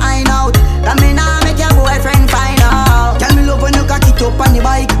sing a high out. That me nah make your boyfriend find out. Tell me love when you cock it up on the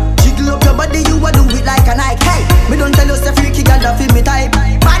bike. Jiggle up your body, you a do it like a Nike. Hey, me don't tell you say freaky girl that feel me type.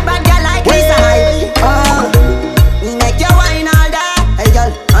 Bad girl like Lisa Hype. Me make you wine all day. Hey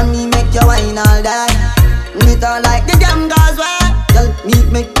girl, and me make you wine all day. Me don't like the damn girls way. Girl, me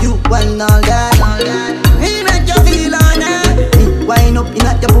make you wine all day. Me make you feel on it. Me wine up in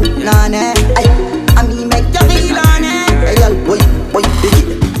at your punani. Ay, and me make you feel on it. Hey girl, boy,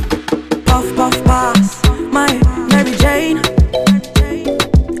 big. Puff, puff, pass, my Mary Jane.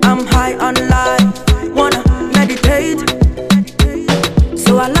 I'm high on life, wanna meditate.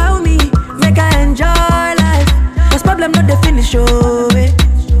 So allow me, make I enjoy life. Cause problem not the finish, oh eh.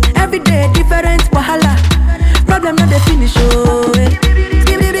 Every day different wahala. Problem not the finish, oh eh.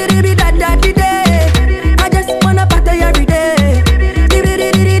 I just wanna party every day.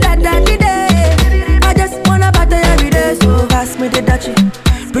 I just wanna party every day. So pass me the dachi.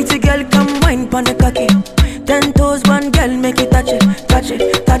 Pretty girl come wine pon the cocky. 10 toes, one girl make it touch it. Touch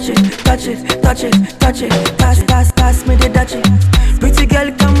it, touch it, touch it, touch it, touch it. Pass me the dachi. Pretty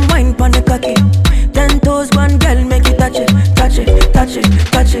girl come wine pon the cocky. 10 toes, one girl make it touch it. Touch it, touch it,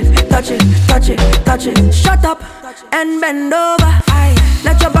 touch it, touch it, touch it, touch it. Shut up and bend over. Aye.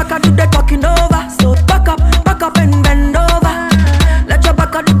 Let your back do the talking over. So back up and bend over. Let your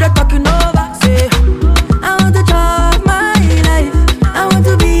back do the talking over. Say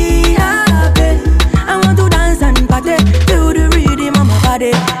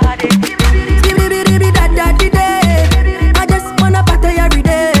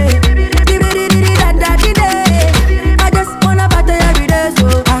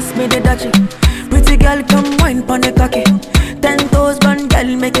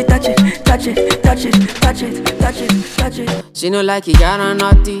She no like it, got her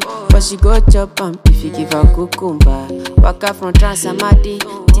naughty, but she go chop if you give her cucumber. Waka from Transamadi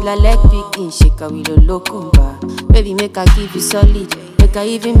till her leg begin shake her with a locumba. Baby, make her give you solid, make her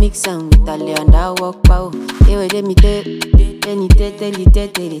even mix am with her lay and her walk pow. Hey, wait, let me tell.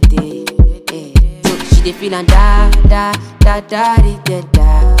 She dey feelin' da da da da da da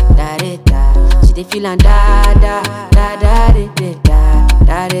da da da. She dey feelin' da da da da da da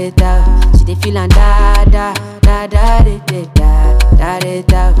da da da. She dey feelin' da da da da da da da da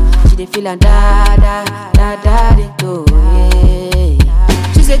da. She dey feelin' da da da da da da.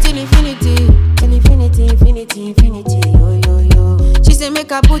 She say till infinity, till infinity, infinity, infinity. Yo yo yo. She say make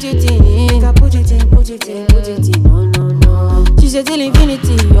her put it in, make her put it in, put it in, put it in. No no no. She say till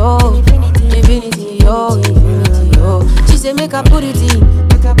infinity, yo, infinity, infinity, yo, infinity, yo. She say make her put it in,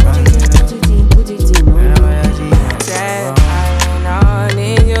 make her put it in, put it in, put it in. Said I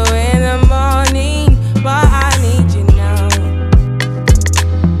need you in the morning, but I need you now.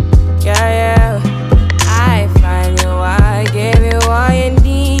 Yeah yeah, I find you, I give you all you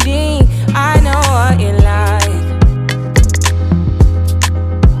needing. I know what you like.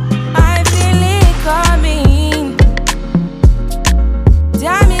 I feel it coming.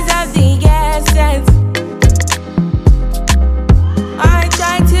 Time is of the essence. I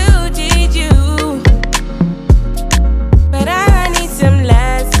try to teach you, but I need some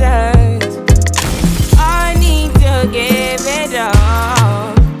lessons. I need to give it up.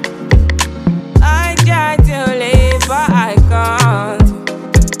 I try to live, but I can't.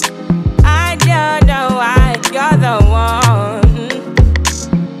 I don't know why you're the one.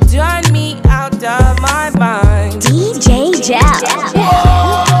 Turn me out of my mind. DJ Jell.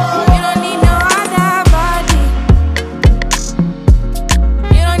 You don't need no other body.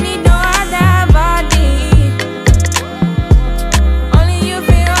 You don't need no other body. Only you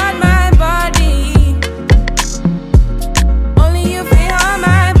feel on my body. Only you feel on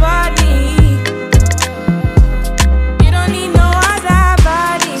my body. You don't need no other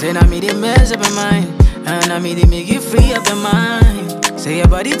body. Say now me they mess up my mind, and now me they make you free up your mind. Say your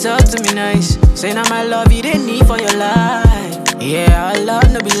body talk to me nice. Say now my love you didn't need for your life. Yeah, our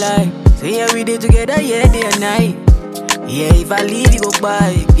love no be lie. Say yeah we did together, yeah, day and night. Yeah, if I leave you go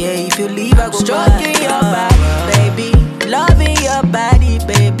by. Yeah, if you leave I go stroking by. Your body, baby, loving your body,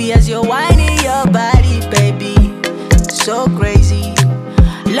 baby, as you're whining your body, baby. So crazy,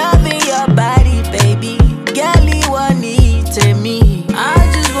 loving your body, baby. Girl, you want need to me. I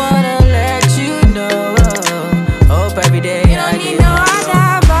just wanna let you know. Hope every day You don't need no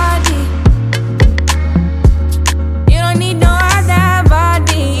other body. You don't need no other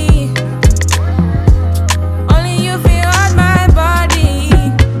body. Only you feel on my body.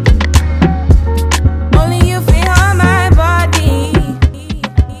 Only you feel on my body.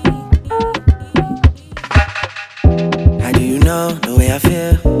 How do you know the way I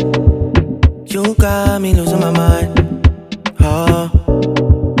feel? You got me losing my mind. Oh,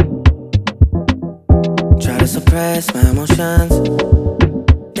 try to suppress my emotions.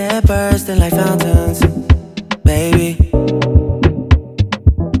 They're bursting like fountains, baby.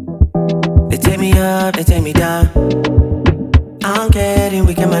 They take me up, they take me down. I'm getting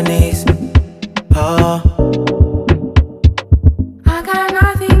weak in my knees. Oh, I got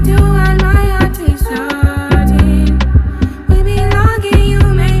nothing to and my heart is hurting. We belong and you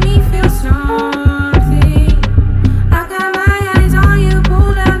make me feel something. I got my eyes on you,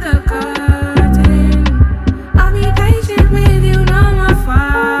 pull down the curtain. I'll be patient with you, no more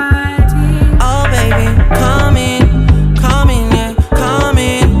fighting. oh baby, come in, yeah, come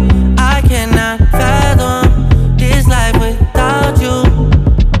in. I cannot fathom this life without you.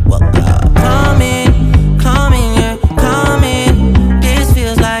 Well, come in, yeah, come in. This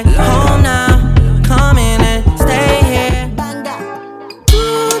feels like home now. Come in and stay here.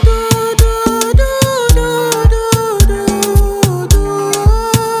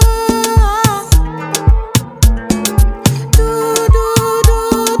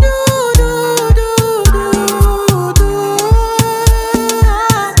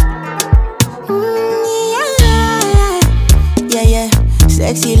 Yeah, yeah.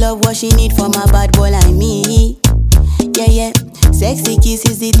 Sexy love what she need from a bad boy like me. Yeah, yeah. Sexy kiss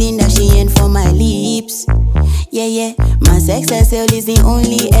is the thing that she ain't for my lips. Yeah, yeah. My sex herself is the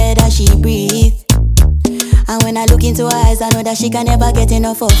only air that she breathes. And when I look into her eyes, I know that she can never get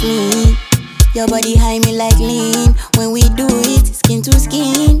enough of me. Your body high me like lean. When we do it, skin to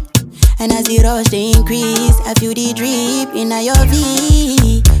skin. And as the rush they increase, I feel the drip in your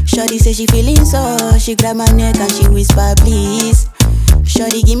V. Shorty say she feeling so. She grab my neck and she whisper please.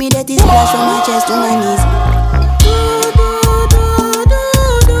 Shorty give me that splash from my chest to my knees.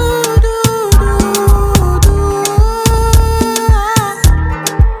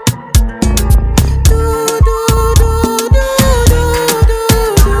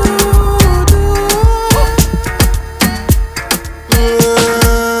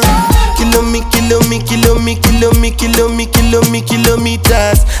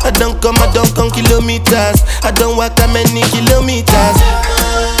 I don't come kilometers. I don't walk that many kilometers.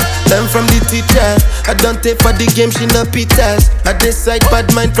 Learn from the teacher. I don't take for the game, she no pitas. I decide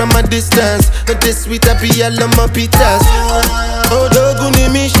bad mind from a distance. Not this sweet, I be all on my pitas. Oh, Doguni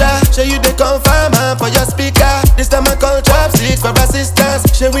Misha, show you the confirm for your speaker. This time I call chopsticks for assistance.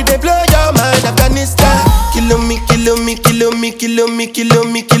 Show we they blow your mind, Afghanistan. Kilometers.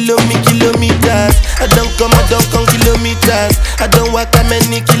 I don't come kilometers. I don't walk that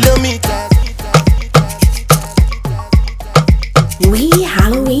many kilometers. We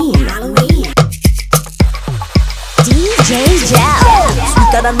Halloween. DJ Gel.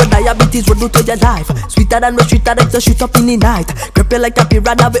 Sweeter than the diabetes would do to your life. Sweeter than the street that just shoot up in the night. Grip you like a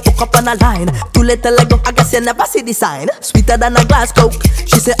piranha, we hook up on a line. Too little Lego, I guess you never see the sign. Sweeter than a glass coke.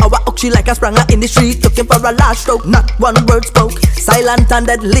 She say our hook, she like a spranger in the street, looking for a last stroke. Not one word spoke. Silent and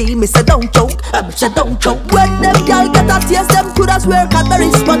deadly, me say don't choke. Say don't choke. When them girl get a taste, them coulda swear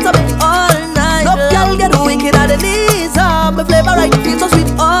Cadbury sponsor me all night. No girl get wicked at the knees. My flavor right feel so sweet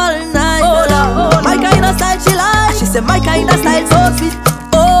all night. Oh Lord, my kind of style she like. She said my kind of style so sweet.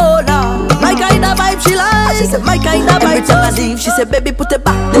 Oh Lord, my kind of vibe she like. She said my kind of vibe so sweet. She said baby put it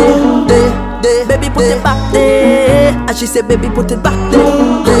back there. Baby put it back there. And she said baby put it back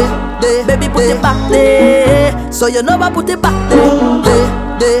there. Baby put it back there. So you know I put it back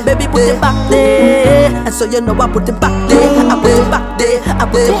there. Baby put it back there. And so you know I put it back there. I put it back there. I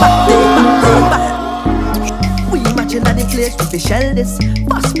put it back there. Back. We matching at the place if we shell this.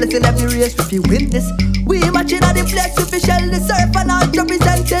 Fast blessing every race if you win this. We matching at the place if we shell this. Surf and all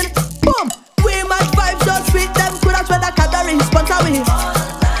representing. Boom. We match vibes so sweet. Them could have spent a Cadbury sponsor me.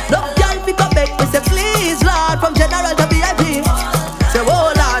 No girl pick up back. We say please Lord from general to VIP. Say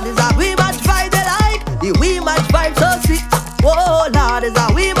oh Lord is how we match vibe they like. The we match vibe so sweet. Oh Lord is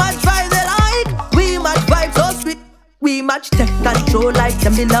how we match vibe they like. We match vibe so sweet. We match tech control like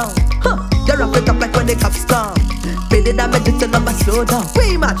them belong. You rough it up like when the cops come. Pay the damage, it's a number slow down.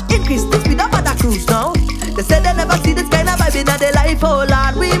 We match, increase the speed up on the cruise now. They said they never see this kind of vibe in their life. Oh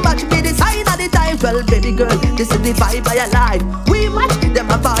Lord, we match, be the sign of the time. Well, baby girl, this is the vibe of your life. We match, them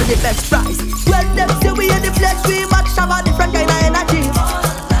have all the best price. Well, them say we in the place, we match, have a different kind of energy.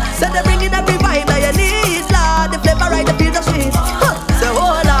 So they bring in every vibe that you need, Lord. The flavor right, the feel the sweet. So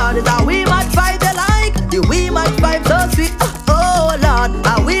oh Lord, is how we match vibe they like. The we match vibe so sweet. Oh Lord,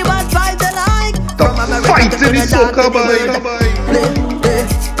 how we match vibe they like. Fight in the soca boy.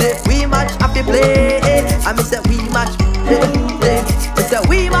 We match happy play. I miss that we match play. Miss that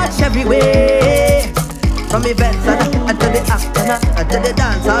we match everywhere. From events and to the after and to the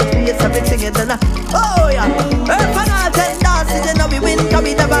dance hall space, everything is done. Oh yeah, earth and all 10 dances, you know we win, cause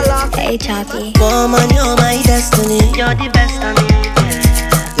we never lost. Hey Choppy, woman, you're my destiny. You're the best of me,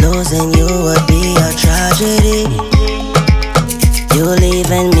 yeah. Losing you would be a tragedy. You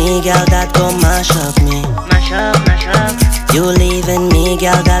leaving me, girl, that go mash up me. Mash up. You leaving me,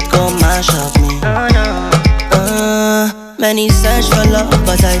 girl, that go mash up me. Oh no. Many search for love,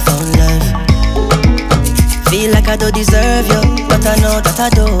 but I found love. Feel like I don't deserve you, but I know that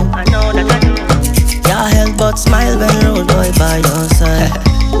I do. Your help but smile when road boy by your side.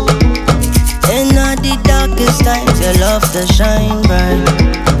 In all the darkest times, your love to shine bright.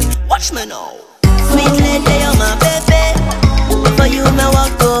 Watch me now. Sweet lady, you're my baby. For you, me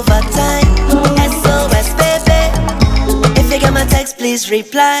walk over time. SOS, baby. If you get my text, please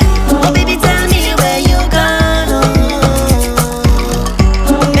reply. Oh, baby, tell me where you gone.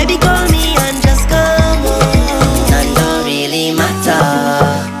 Baby, call me and just come on. And don't really matter.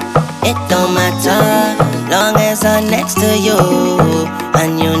 It don't matter. Long as I'm next to you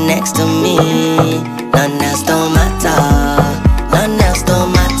and you next to me. None else don't matter. None else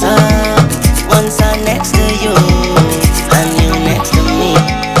don't matter. Once I'm next to you and you next to me.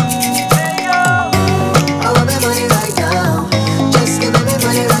 I want my money right now. Just give me my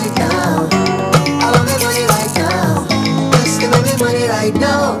money right now. I want my money right now. Just give me my money right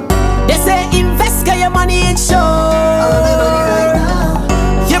now. They say invest, get your money in show. I want my money right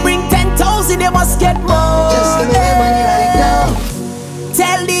now. You bring 10,000, you must get more. Just give me my money right now.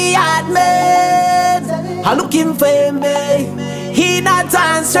 Tell the hard man, I'm looking for me. He not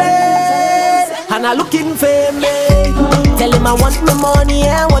answering, and I'm looking for me. Tell him I want my money,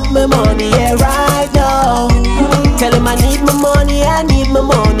 I want my money, yeah, right now. Tell him I need my money, I need my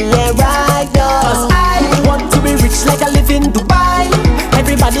money, yeah, right now. Cause I want to be rich like I live in Dubai.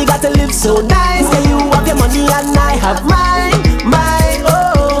 Everybody got to live so nice. Yeah, you have your money and I have mine.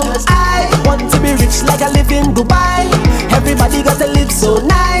 Oh, I want to be rich like I live in Dubai. Everybody got to live so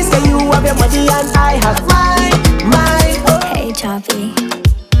nice. Yeah, you have your money and I have mine. Oh. Hey Choppy,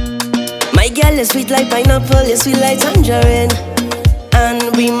 my girl is sweet like pineapple, you're sweet like tangerine.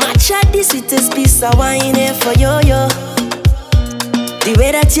 And We match at the sweetest piece of wine here for yo-yo. The way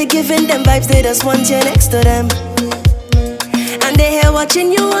that you're giving them vibes, they just want you next to them. And they here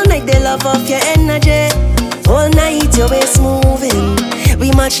watching you all night, they love off your energy. All night your waist moving, we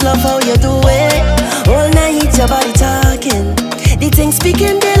much love how you do it. All night your body talking, the things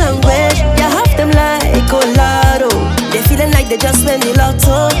speaking the language. You have them like Colorado, they feeling like they just win the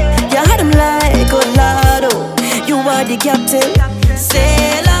lotto. You have them like Colorado, you are the captain.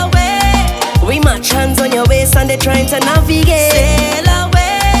 Sail away, we match hands on your waist and they trying to navigate. Sail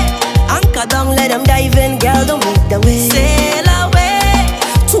away, anchor down, let them dive in, girl, don't make the way. Sail away,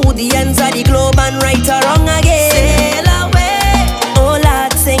 to the ends of the globe and right or wrong again. Sail away, oh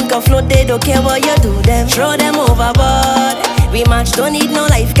lad, sink or float, they don't care what you do them. Throw them overboard, we match don't need no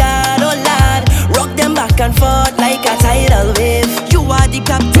lifeguard, oh lad. Rock them back and forth like a tidal wave. You are the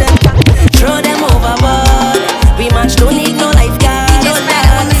captain, throw them overboard, we match don't need no lifeguard, oh lad.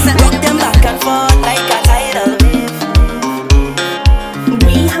 Rock them back and forth like a tidal wave.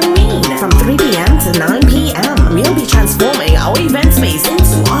 We have mean from 3 p.m. to 9 p.m. We'll be transforming our event space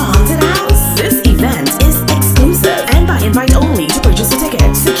into a haunted house. This event is exclusive and by invite only. To purchase a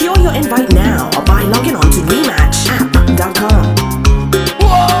ticket, secure your invite now or by logging on to rematchapp.com.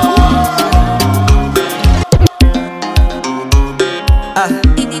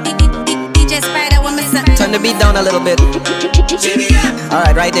 Turn the beat down a little bit.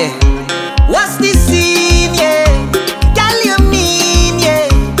 Alright, right there. What's the scene, yeah? Girl, you mean, yeah?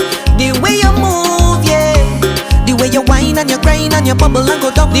 The way you move, yeah. The way you whine and you grind and you bubble and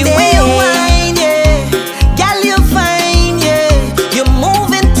go down. The way you whine, yeah. Girl, you fine, yeah. You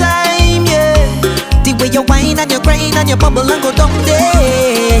move in time, yeah. The way you whine and you grind and you bubble and go down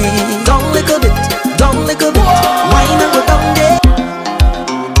there. Down little bit, down little bit. Whine and go down there.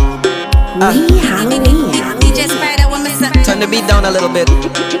 Turn the beat down a little bit.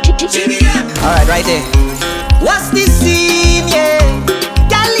 Alright, right there. What's the scene, yeah?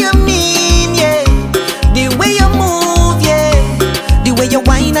 Girl, you mean, yeah? The way you move, yeah. The way you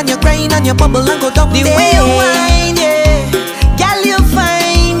whine and you grind and you bubble and go down. The way you whine, yeah. Girl, you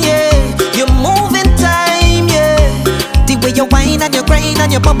fine, yeah. You move in time, yeah. The way you whine and you grind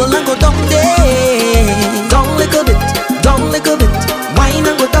and you bubble and go down there. Down little bit, down little bit. Whine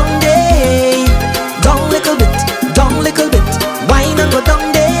and go down there. Down little bit, down little bit. Whine and go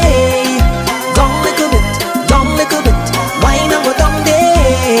down there. Down little bit, down little bit. Whine and go down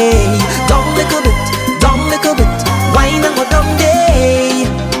there. Down little bit, down little bit. Whine and go down there.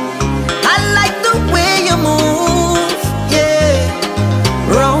 I like the way you move, yeah.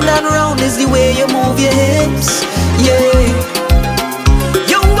 Round and round is the way you move your hips, yeah.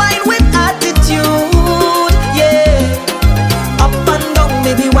 You whine with attitude, yeah. Up and down,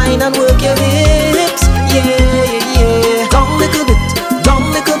 baby, whine and work your hips, yeah, yeah. Down little bit,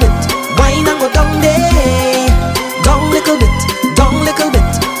 down little bit. Whine and go down there. Down little bit, down little bit.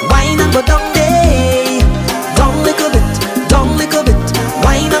 Whine and go down there. Down little bit, down little bit.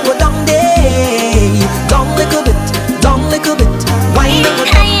 Whine and go down there. Down little bit, down little bit. Whine and go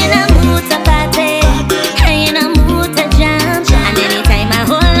down there. I in a mood to party, I in a mood to jam. And anytime I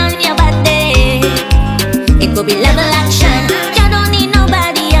hold on your body, it could be level action. You don't need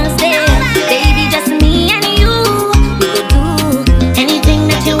nobody else there, baby, just me and you. We could do anything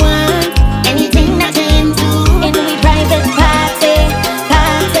that you want, anything that you're into. In we private party,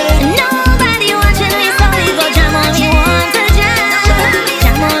 party. Nobody watching me, so we go jam on we want to jam.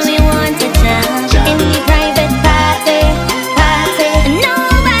 Jam on we want to jam. In we private party, party.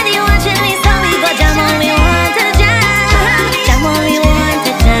 Nobody watching me, so we go jam on we want to jam. Jam on we want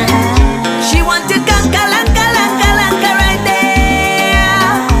to jam. She wanted kanka lanka lanka lanka right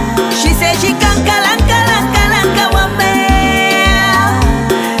there. She said she kanka lanka lanka lanka one man.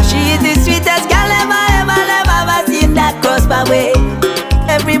 She is the sweetest girl ever seen that cross my way.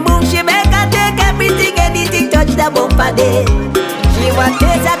 Every move she make I take everything, anything touch the bumper day. She want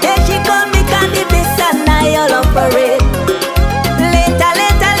taste a taste, she call me candy miss and I all up for it. Later,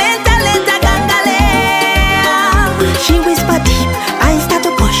 later, later, later, gangale. She whisper deep, I start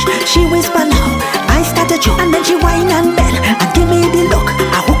to push. She whisper loud, I start to choke. And then she whine and bend and give me the look.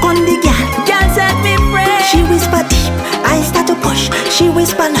 I hook on the girl, girl set me free. She whisper deep, I start to push. She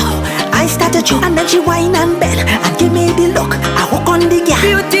whisper loud, I start to choke. And then she whine and bend and give me the look. I hook on the girl.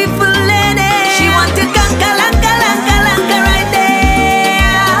 Beautiful lady, she want to kanka lanka lanka lanka right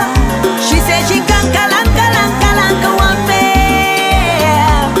there. She said she kanka lanka lanka lanka one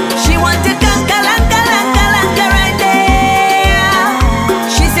pair. She want to kanka lanka lanka lanka right there.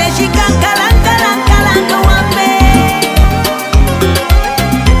 She said she kanka lanka lanka lanka one pair.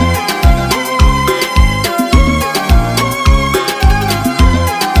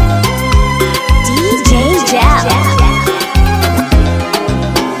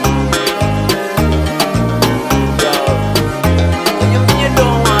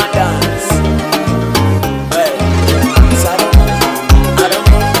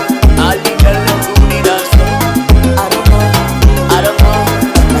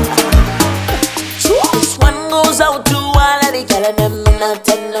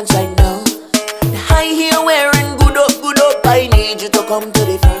 come to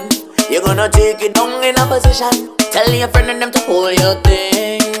the front. You're gonna take it down in a position. Tell your friend and them to hold your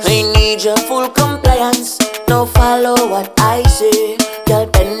thing. I need your full compliance. Now follow what I say. Girl,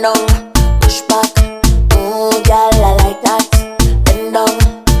 bend down, push back. Ooh, girl, I like that. Bend down,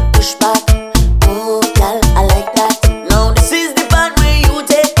 push back. Ooh, girl, I like that. Now this is the part where you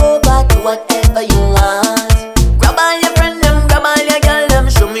take over. Do whatever you want. Grab all your friend them, grab all your girl them.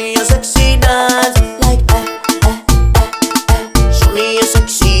 Show me your sexy dance. Like show me your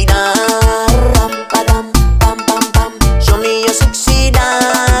sexy dance. Ram, ba-dam, bam, bam, bam. Show me your sexy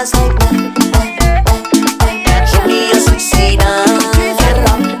dance. Like show me your sexy dance.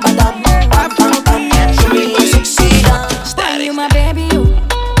 Ram, ba-dam, bam, bam, bam. Show me your sexy dance. Boy, you my baby,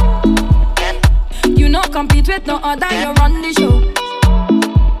 you no compete with no other, you run the show.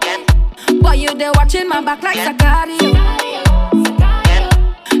 Boy, you there watching my back like Sicario.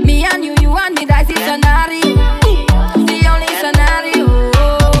 Me and you and the dicey scenario. The only scenario.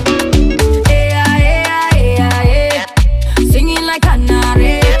 Singing like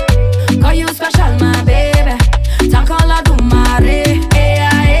canary. Call you special, my baby. Tank all I do, Mare.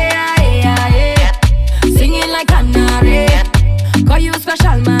 Singing like canary. Call you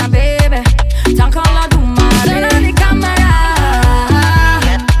special, my baby. Tank all I do, Mare. Turn on the camera.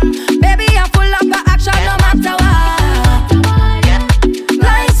 Baby, I'm full of action no matter what.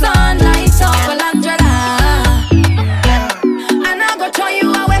 Lights on, Angela. And I go throw you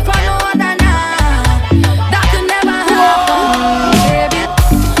away for no other now. That could never happen, baby.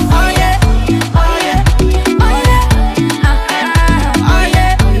 Oh yeah, oh yeah, oh yeah. Oh yeah, oh yeah, oh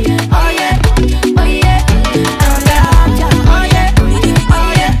yeah, oh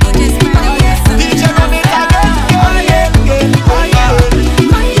yeah. DJ run it again.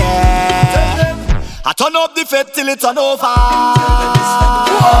 I turn up the fete till it turn over.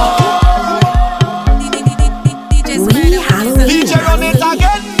 DJ run it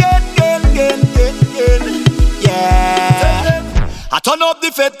again. Yeah. I turn up the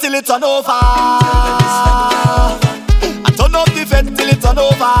fete till it turn over. I turn up the fete till it turn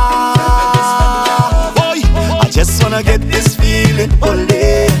over. Boy, I just wanna get this feeling all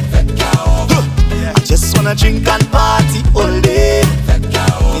day. I just wanna drink and party all day.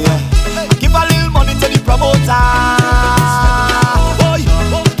 Yeah. Give a little money to the promoter. Boy,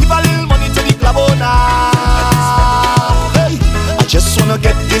 give a little money to the club owner. Hey, I just wanna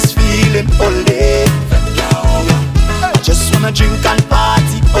get this feeling all day. I just wanna drink and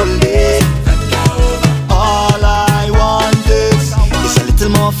party all day. All I want is a little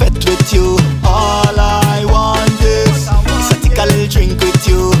more fete with you. All I want is a take a little drink with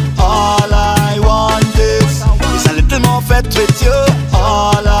you. All I want is a little more fete with you.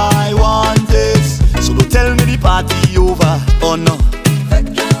 All I want is, so don't tell me the party over. Oh no.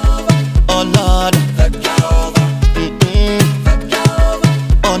 Oh Lord.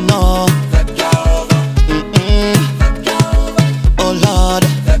 Oh no. Oh Lord.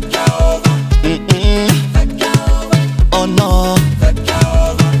 Oh no.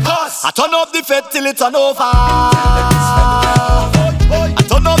 I turn up the fete till it turn over. I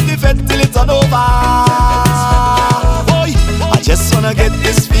turn up the fete till it turn over. Boy, I just wanna get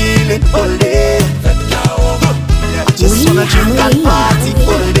this feeling all day. I just wanna drink and party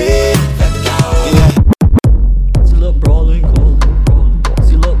all day.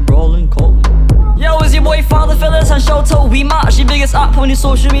 Yo, it's your boy Father Phillips and shout out We Match, the biggest app on the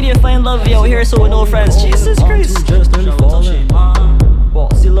social media. Find love out here, so with no friends. Jesus Christ.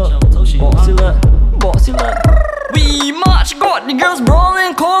 Boxy look. We Match, got the girls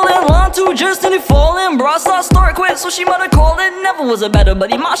brawling, calling, line two just in the falling. Brass start quick, so she mother calling. Never was a better, but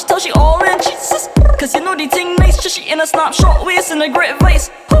the match till she all in. Jesus, cause you know the thing nice, just she in a snapshot waist in a great vice.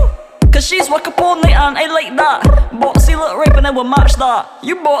 Cause she's wake up all night and I like that. Boxy look raping and we'll match that.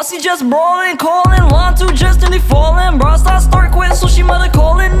 You boxy just brawling, calling, line two just in the falling. Brass start quick, so she mother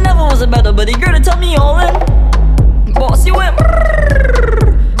calling. Never was a better, but the girl to tell me all in. Boxy went,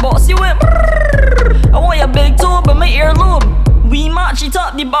 boxy went. I want your big toe, but my earlobe. We match, she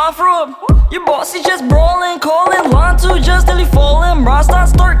top the bathrobe. Your bossy just brawling, calling, line two just till he falling. Brass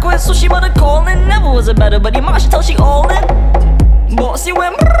start quick, so she mother calling. Never was a better, but the match till she all in. Bossy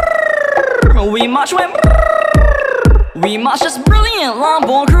went, we match went. We match just brilliant, long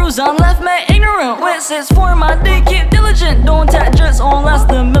bone cruise on left man ignorant. Wait, says for my dick, keep diligent. Don't tap just on less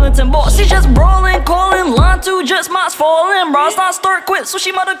than militant. Bossy just brawling, calling, line two just match falling. Brass start quick, so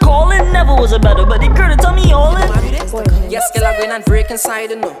she mother calling. Never was a better, but the girl to tell me all in. Yes, Killa going and break inside,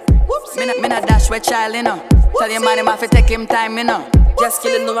 you know. Me not dash with child, you know. Tell your man him have to take him time, you know. Yes,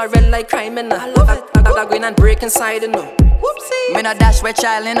 Killa know I red like crime, you know. I going and break inside, you know. Me not dash with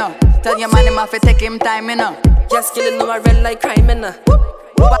child, you know. Tell your man him have to take him time, you know. Just killing no I red like crime in her.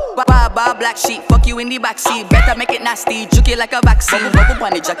 Baba black sheep, fuck you in the backseat. Better make it nasty, juke it like a vaccine. Bubble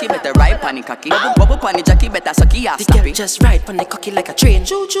pon the jockey, better ride pon the cocky. Bubble pon the jockey, better sucky ass. The girl just ride pon the cocky like a train.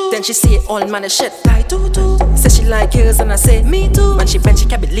 Then she say all man is shit, I do. Say she like girls and I say me too. Man she bend, she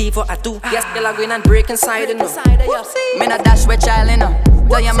can't believe what I do. Yes, girl I go in and break inside you know. Me not dash with child you know.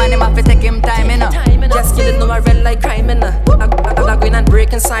 Tell your man him have to take him time you know. Just killing no I red like crime in her. I go in and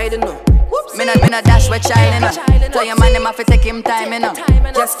break inside you know. Me not dash with child you know. Tell your man him have to take him time you know.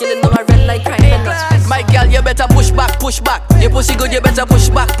 Just killing no I red like crime in her. My girl, you better push back. Your pussy good, you better push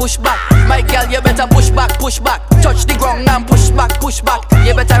back. My girl, you better push back. Touch the ground and push back.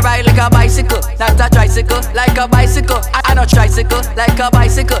 You better ride like a bicycle, not a tricycle. Like a bicycle, I not tricycle. Like a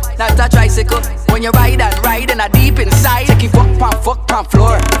bicycle, not a tricycle. When you ride and a deep inside, take it fuck pan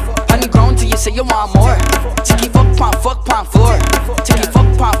floor. On the ground till you say you want more. Take it fuck pan floor. Take it fuck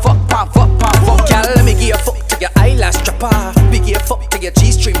pan. Girl, let me give you fuck till your eyelash drop off. Me give you fuck till your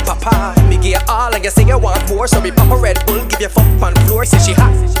G-string pop off. Me give you all and you say you want more. So me pop a Red Bull, give you fuck pan floor. Say she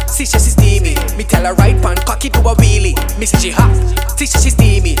hot, see she steamy. Me tell her right pan, cocky do a wheelie. Me say she hot, see she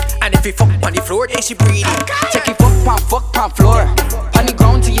steamy. And if you fuck on the floor, then she breathy. Take it fuck pan floor. On the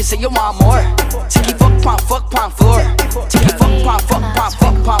ground till you say you want more. Take it fuck pan floor. Take it fuck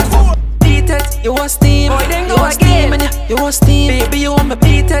pan. Beat it, you want steam. You want steam and you want steam. Baby, you want me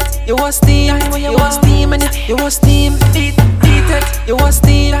beat it. You want steam. You want steam and you want steam. Beat it, you want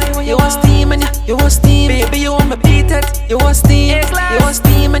steam. You want steam and you want steam. Baby, you want me beat it. You want steam. You want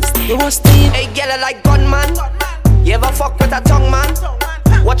steam and you want steam. Hey, girl, I like gunman. You ever fuck with a tongue man?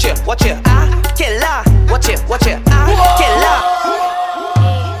 Watch it, Killa. Watch it, Killa.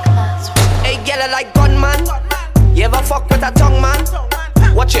 Hey, girl, I like gunman. You ever fuck with a tongue man?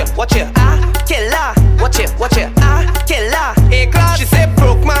 Watch it, Killa. Watch it, Killa. Hey, class, she say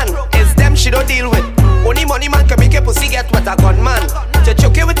broke man. It's them she don't deal with. Only money man can make a pussy get with a gunman. To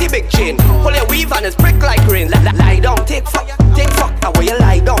choke you with the big chain. Pull your weave and it's prick like rain. Lie down, take fuck. And where you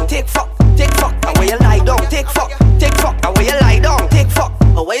lie down, take fuck. And where you lie down, take fuck. And where you lie down, take fuck.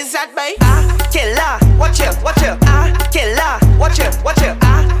 Oh, where is that, babe? Killa. Watch it. Killa. Watch it.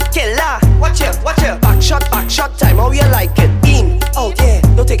 Killa. Watch it. Back shot time. How you like it? In. Oh yeah.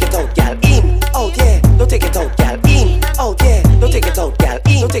 Don't take it out, gal. In. Oh yeah. Don't take it out, gal. In. Oh yeah. Don't take it out, gal.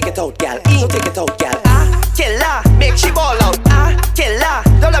 In. Don't take it out, gal. In. Don't take it out, gal. Killa. Make she ball out. Killa.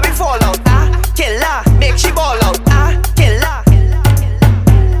 Don't let me fall out. Killa. Make she ball out. Killa.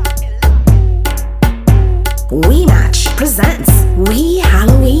 We Match presents We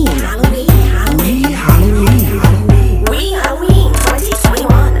Halloween. We Halloween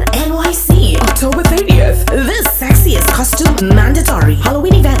 2021 NYC October 30th. This sexiest costume mandatory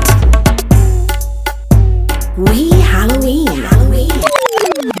Halloween event. We Halloween.